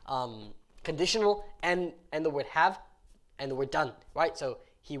see conditional and the word have and the word done, right? So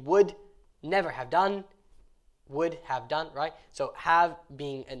he would never have done, would have done, right? So have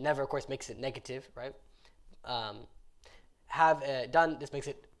being never, of course, makes it negative, right? Have done, this makes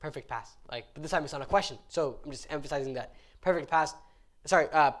it perfect past. But this time it's not a question. So I'm just emphasizing that perfect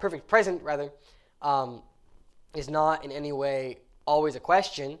present rather, is not in any way always a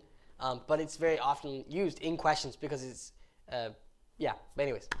question, but it's very often used in questions because it's, But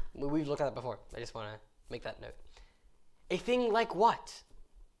anyways, we've looked at that before. I just want to make that note. A thing like what?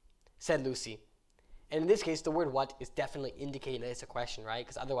 Said Lucy. And in this case, the word what is definitely indicating that it's a question, right?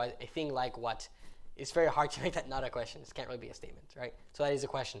 Because otherwise, a thing like what, it's very hard to make that not a question. It can't really be a statement, right? So that is a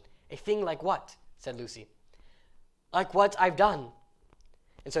question. A thing like what? Said Lucy. Like what I've done.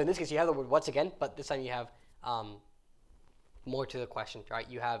 And so in this case, you have the word what's again, but this time you have more to the question, right?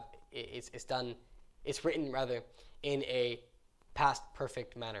 You have it's done, it's written rather in a past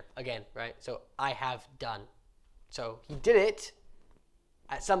perfect manner again, right? So I have done. So he did it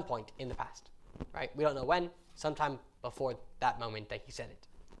at some point in the past, right? We don't know when, sometime before that moment that he said it.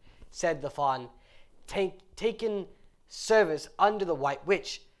 Said the fawn, taken service under the White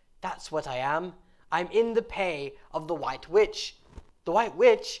Witch. That's what I am. I'm in the pay of the White Witch. The White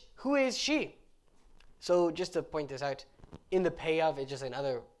Witch, who is she? So just to point this out, in the pay of, it's just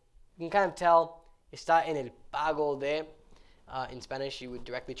another, you can kind of tell, está en el pago de. In Spanish, you would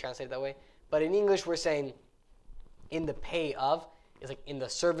directly translate it that way. But in English, we're saying in the pay of. It's like in the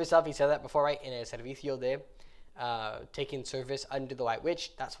service of. He said that before, right? In el servicio de. Taking service under the White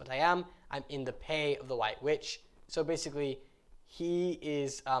Witch. That's what I am. I'm in the pay of the White Witch. So basically, he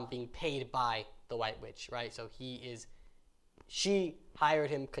is being paid by the White Witch, right? So she hired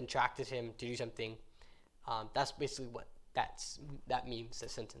him, contracted him to do something. That's basically what that means, the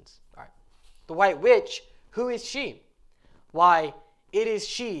sentence. All right. The White Witch, who is she? Why, it is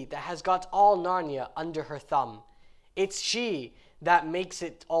she that has got all Narnia under her thumb. It's she that makes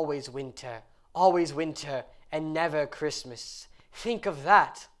it always winter, and never Christmas. Think of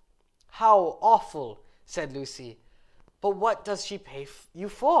that. How awful, said Lucy. But what does she pay you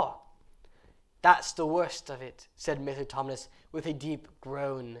for? That's the worst of it, said Mr. Tumnus with a deep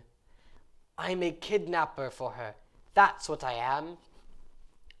groan. I'm a kidnapper for her. That's what I am.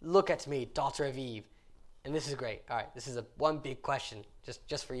 Look at me, daughter of Eve. And this is great. All right, this is one big question,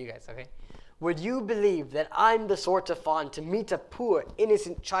 just for you guys, okay? Would you believe that I'm the sort of fawn to meet a poor,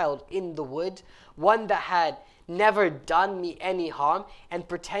 innocent child in the wood, one that had never done me any harm, and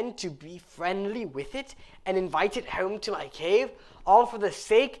pretend to be friendly with it, and invite it home to my cave, all for the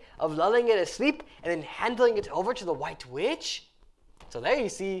sake of lulling it asleep, and then handing it over to the White Witch? So there you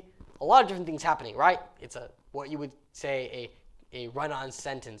see a lot of different things happening, right? It's what you would say a run-on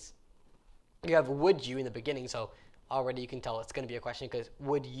sentence. You have would you in the beginning, so already you can tell it's going to be a question because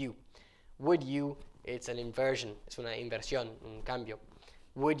would you. Would you, it's an inversion. Es una inversión, un cambio.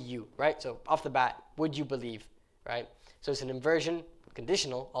 Would you, right? So off the bat, would you believe, right? So it's an inversion,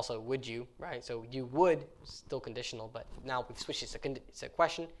 conditional, also would you, right? So you would, still conditional, but now we've switched it. It's a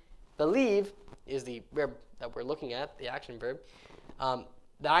question. Believe is the verb that we're looking at, the action verb.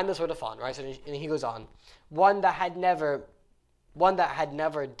 That I'm the sort of fawn, right? So and he goes on. One that had never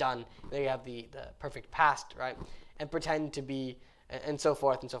done. There you have the perfect past, right? And pretend to be, and so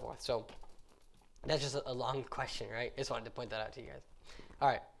forth and so forth. So that's just a long question, right? Just wanted to point that out to you guys. All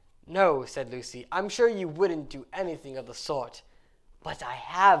right. No, said Lucy. I'm sure you wouldn't do anything of the sort. But I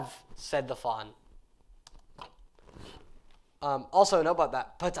have, said the fawn. Also, know about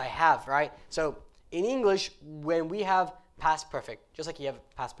that. But I have, right? So in English, when we have past perfect, just like you have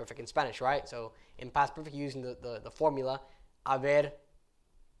past perfect in Spanish, right? So in past perfect, you're using the formula haber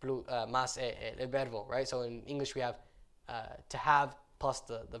más el verbo, right? So in English, we have to have plus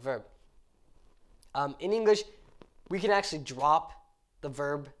the verb. In English, we can actually drop the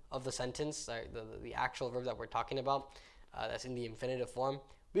verb of the sentence, the actual verb that we're talking about, that's in the infinitive form.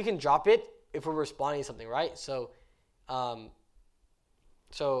 We can drop it if we're responding to something, right? So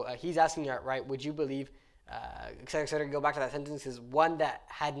he's asking, right, would you believe, et cetera, go back to that sentence, is one that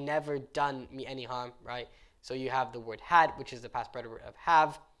had never done me any harm, right? So you have the word had, which is the past predicate of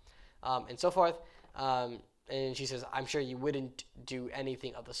have, and so forth. And she says, I'm sure you wouldn't do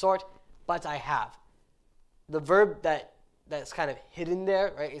anything of the sort, but I have. The verb that's kind of hidden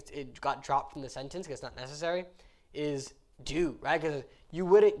there, right? It got dropped from the sentence because it's not necessary, is do, right? Because you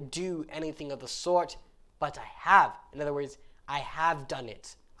wouldn't do anything of the sort, but I have. In other words, I have done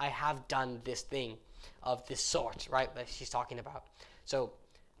it. I have done this thing of this sort, right? That she's talking about. So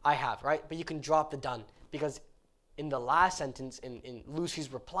I have, right? But you can drop the done because in the last sentence, in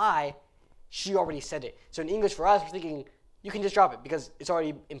Lucy's reply, she already said it. So in English for us, we're thinking you can just drop it because it's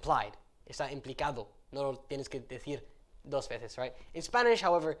already implied. Está implicado. No lo tienes que decir dos veces, right? In Spanish,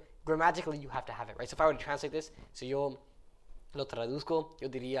 however, grammatically you have to have it, right? So if I were to translate this, so yo lo traduzco, yo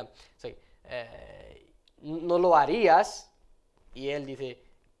diría, so, no lo harías, y él dice,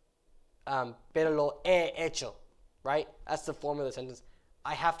 pero lo he hecho, right? That's the form of the sentence.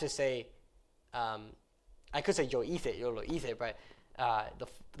 I have to say, I could say yo lo hice, but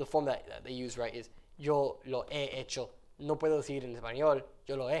the form that they use, right, is yo lo he hecho. No puedo decir en español,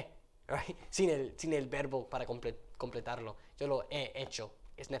 yo lo he, right? Sin el verbo para completarlo. Yo lo he hecho.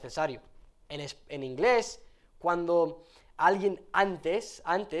 Es necesario. En inglés, cuando alguien antes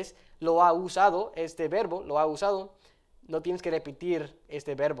lo ha usado, este verbo, lo ha usado, no tienes que repetir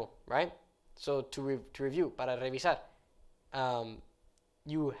este verbo, right? So to review, para revisar.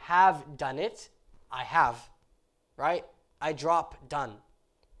 You have done it. I have, right? I drop done.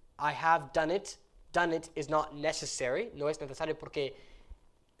 I have done it. Done it is not necessary. No es necesario porque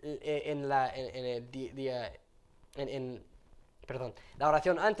perdón, la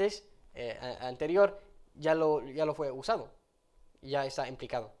oración anterior ya lo fue usado. Ya está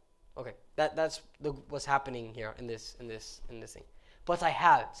implicado. Okay, that's what's happening here in this thing. But I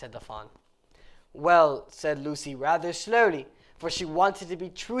have, said the fawn. Well, said Lucy rather slowly, for she wanted to be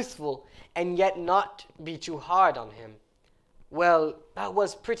truthful and yet not be too hard on him. Well, that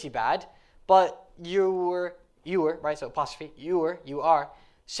was pretty bad, but you were, right, so apostrophe, you are,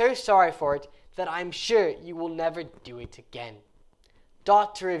 so sorry for it that I'm sure you will never do it again.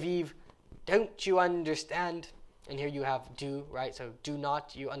 Daughter of Eve, don't you understand? And here you have do, right, so do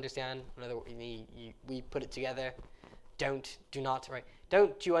not, you understand, in other words, we put it together, do not, right,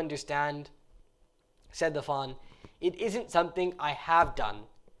 don't you understand? Said the fawn, it isn't something I have done.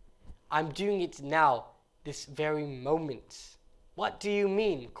 I'm doing it now, this very moment. What do you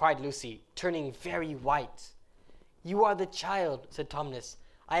mean? Cried Lucy, turning very white. You are the child, said Tumnus.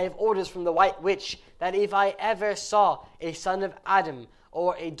 I have orders from the White Witch that if I ever saw a son of Adam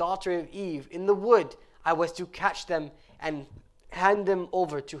or a daughter of Eve in the wood, I was to catch them and hand them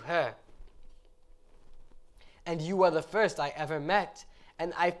over to her. And you are the first I ever met,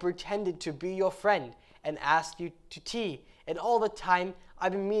 and I've pretended to be your friend and asked you to tea, and all the time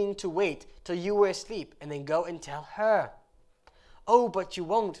I've been meaning to wait till you were asleep and then go and tell her. Oh, but you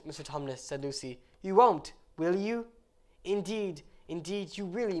won't, Mr. Tumnus, said Lucy. You won't, will you? Indeed, you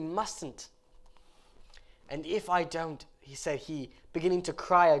really mustn't. And if I don't, said he, beginning to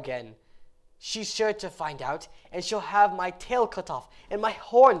cry again, she's sure to find out, and she'll have my tail cut off, and my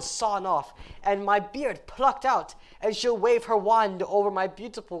horns sawn off, and my beard plucked out, and she'll wave her wand over my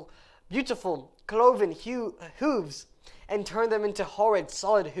beautiful cloven hooves, and turn them into horrid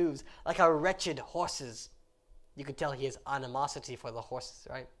solid hooves, like a wretched horse's. You could tell he has animosity for the horses,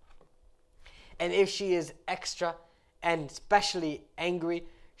 right? And if she is extra and specially angry,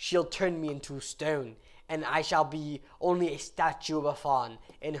 she'll turn me into stone, and I shall be only a statue of a fawn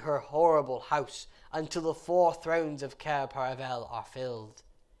in her horrible house until the 4 thrones of Cair Paravel are filled.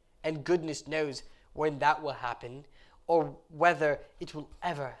 And goodness knows when that will happen, or whether it will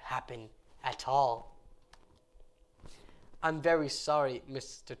ever happen at all. I'm very sorry,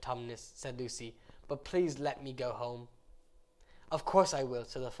 Mr. Tumnus, said Lucy, but please let me go home. Of course I will,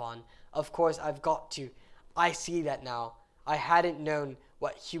 said the fawn. Of course I've got to. I see that now. I hadn't known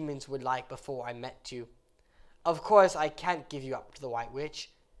what humans were like before I met you. Of course I can't give you up to the White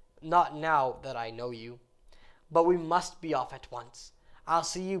Witch. Not now that I know you. But we must be off at once. I'll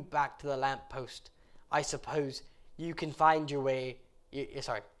see you back to the lamp post. I suppose you can find your way...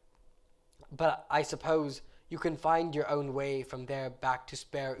 But I suppose you can find your own way from there back to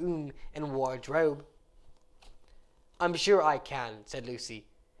spare room and wardrobe. I'm sure I can, said Lucy.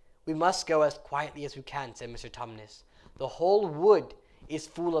 We must go as quietly as we can, said Mr. Tumnus. The whole wood is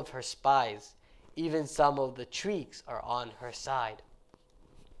full of her spies. Even some of the trees are on her side.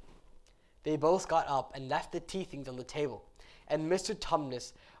 They both got up and left the tea things on the table, and Mr.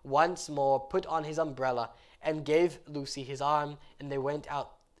 Tumnus once more put on his umbrella and gave Lucy his arm, and they went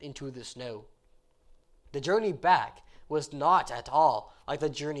out into the snow. The journey back was not at all like the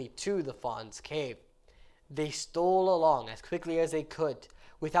journey to the fawn's cave. They stole along as quickly as they could,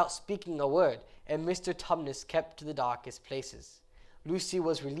 without speaking a word, and Mr. Tumnus kept to the darkest places. Lucy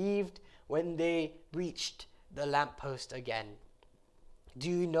was relieved when they reached the lamp-post again. Do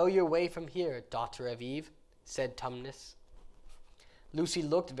you know your way from here, daughter of Eve? Said Tumnus. Lucy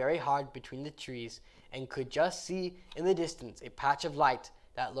looked very hard between the trees, and could just see in the distance a patch of light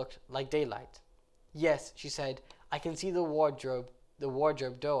that looked like daylight. Yes, she said, I can see the wardrobe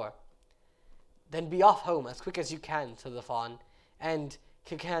door. Then be off home as quick as you can, said the fawn, and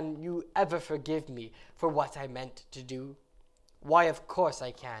can you ever forgive me for what I meant to do? Why, of course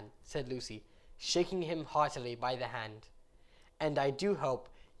I can, said Lucy, shaking him heartily by the hand. And I do hope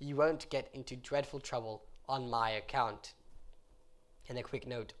you won't get into dreadful trouble on my account. And a quick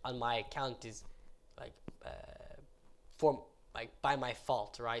note, on my account is by my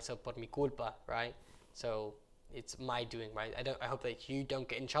fault, right? So por mi culpa, right? So it's my doing, right? I hope that you don't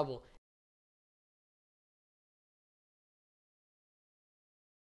get in trouble.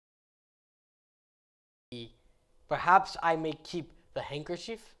 Perhaps I may keep the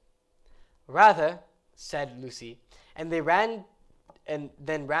handkerchief? Rather, said Lucy, and they ran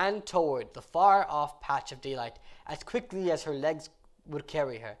toward the far-off patch of daylight as quickly as her legs would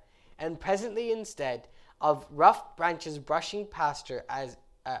carry her, and presently, instead of rough branches brushing past her,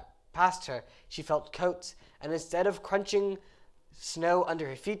 she felt coats, and instead of crunching snow under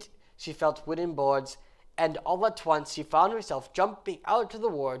her feet, she felt wooden boards And all at once she found herself jumping out of the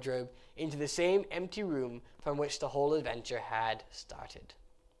wardrobe into the same empty room from which the whole adventure had started.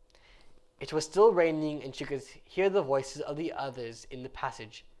 It was still raining, and she could hear the voices of the others in the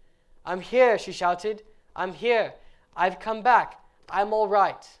passage. "I'm here," she shouted. "I'm here. I've come back. I'm all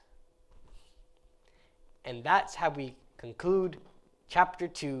right." And that's how we conclude Chapter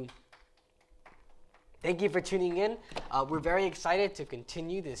 2. Thank you for tuning in. We're very excited to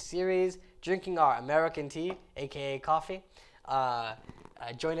continue this series, drinking our American tea, aka coffee.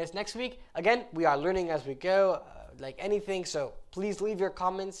 Join us next week. Again, we are learning as we go, like anything, so please leave your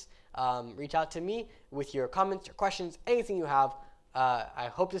comments. Reach out to me with your comments, your questions, anything you have.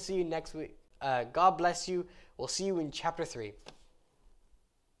 I hope to see you next week. God bless you. We'll see you in Chapter 3.